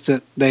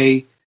inconsistent.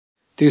 They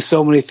do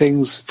so many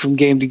things from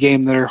game to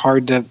game that are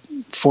hard to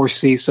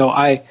foresee. So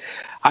I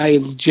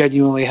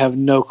genuinely have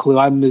no clue.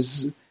 I'm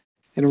as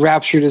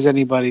enraptured as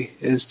anybody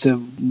as to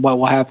what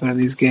will happen in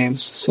these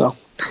games. So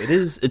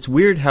it's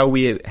weird how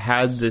we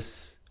had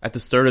this at the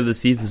start of the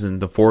season,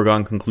 the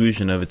foregone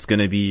conclusion of it's going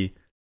to be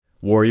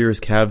Warriors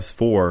Cavs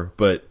 4,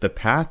 but the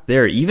path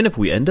there, even if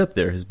we end up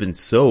there, has been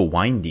so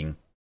winding.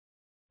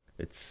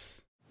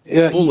 It's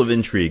full of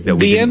intrigue that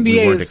we weren't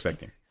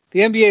expecting. The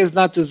NBA is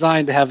not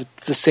designed to have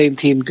the same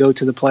team go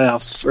to the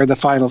playoffs or the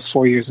finals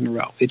 4 years in a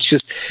row. It's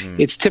just,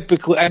 it's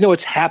typically, I know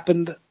it's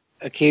happened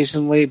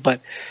occasionally,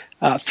 but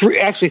 3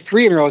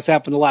 in a row has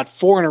happened a lot.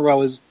 4 in a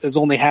row has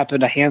only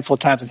happened a handful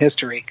of times in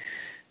history.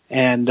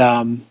 And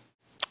I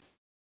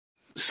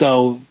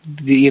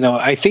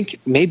think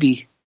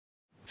maybe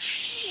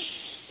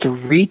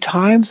 3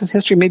 times in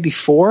history, maybe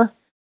 4.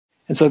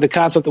 And so the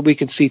concept that we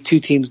could see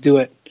 2 teams do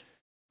it,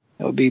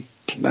 that would be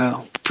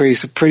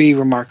pretty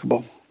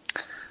remarkable.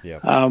 Yeah.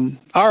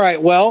 All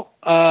right. Well,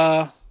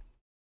 I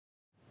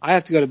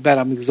have to go to bed.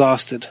 I'm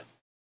exhausted.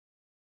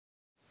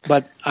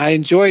 But I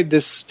enjoyed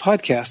this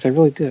podcast. I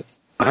really did.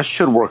 I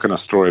should work on a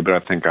story, but I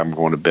think I'm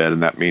going to bed,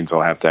 and that means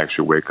I'll have to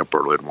actually wake up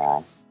early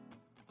tomorrow.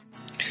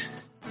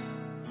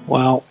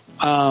 Well,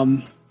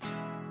 I'm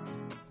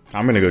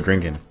going to go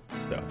drinking.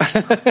 So.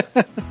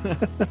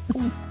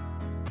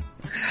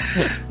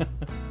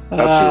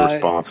 That's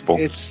irresponsible.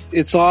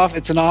 It's off.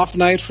 It's an off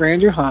night for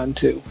Andrew Hahn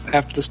too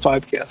after this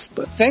podcast.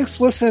 But thanks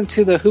for listening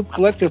to the Hoop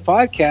Collective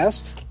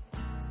podcast,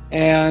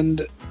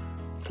 and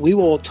we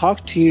will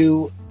talk to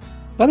you.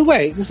 By the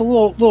way, there's a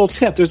little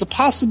tip. There's a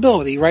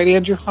possibility, right,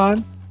 Andrew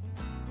Hahn?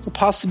 There's a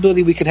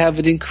possibility we could have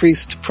an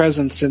increased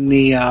presence in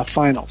the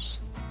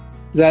finals.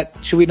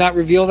 Should we not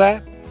reveal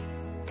that?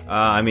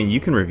 You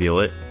can reveal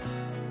it.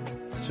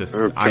 Just,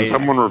 can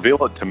someone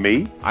reveal it to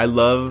me? I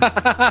love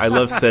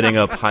setting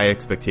up high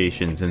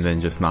expectations and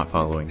then just not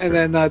following through. And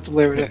then not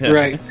delivering it.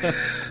 Right.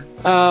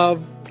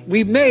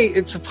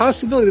 It's a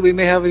possibility that we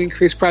may have an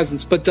increased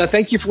presence, but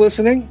thank you for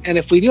listening. And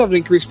if we do have an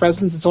increased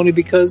presence, it's only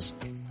because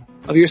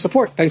of your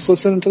support. Thanks for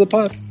listening to the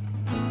pod.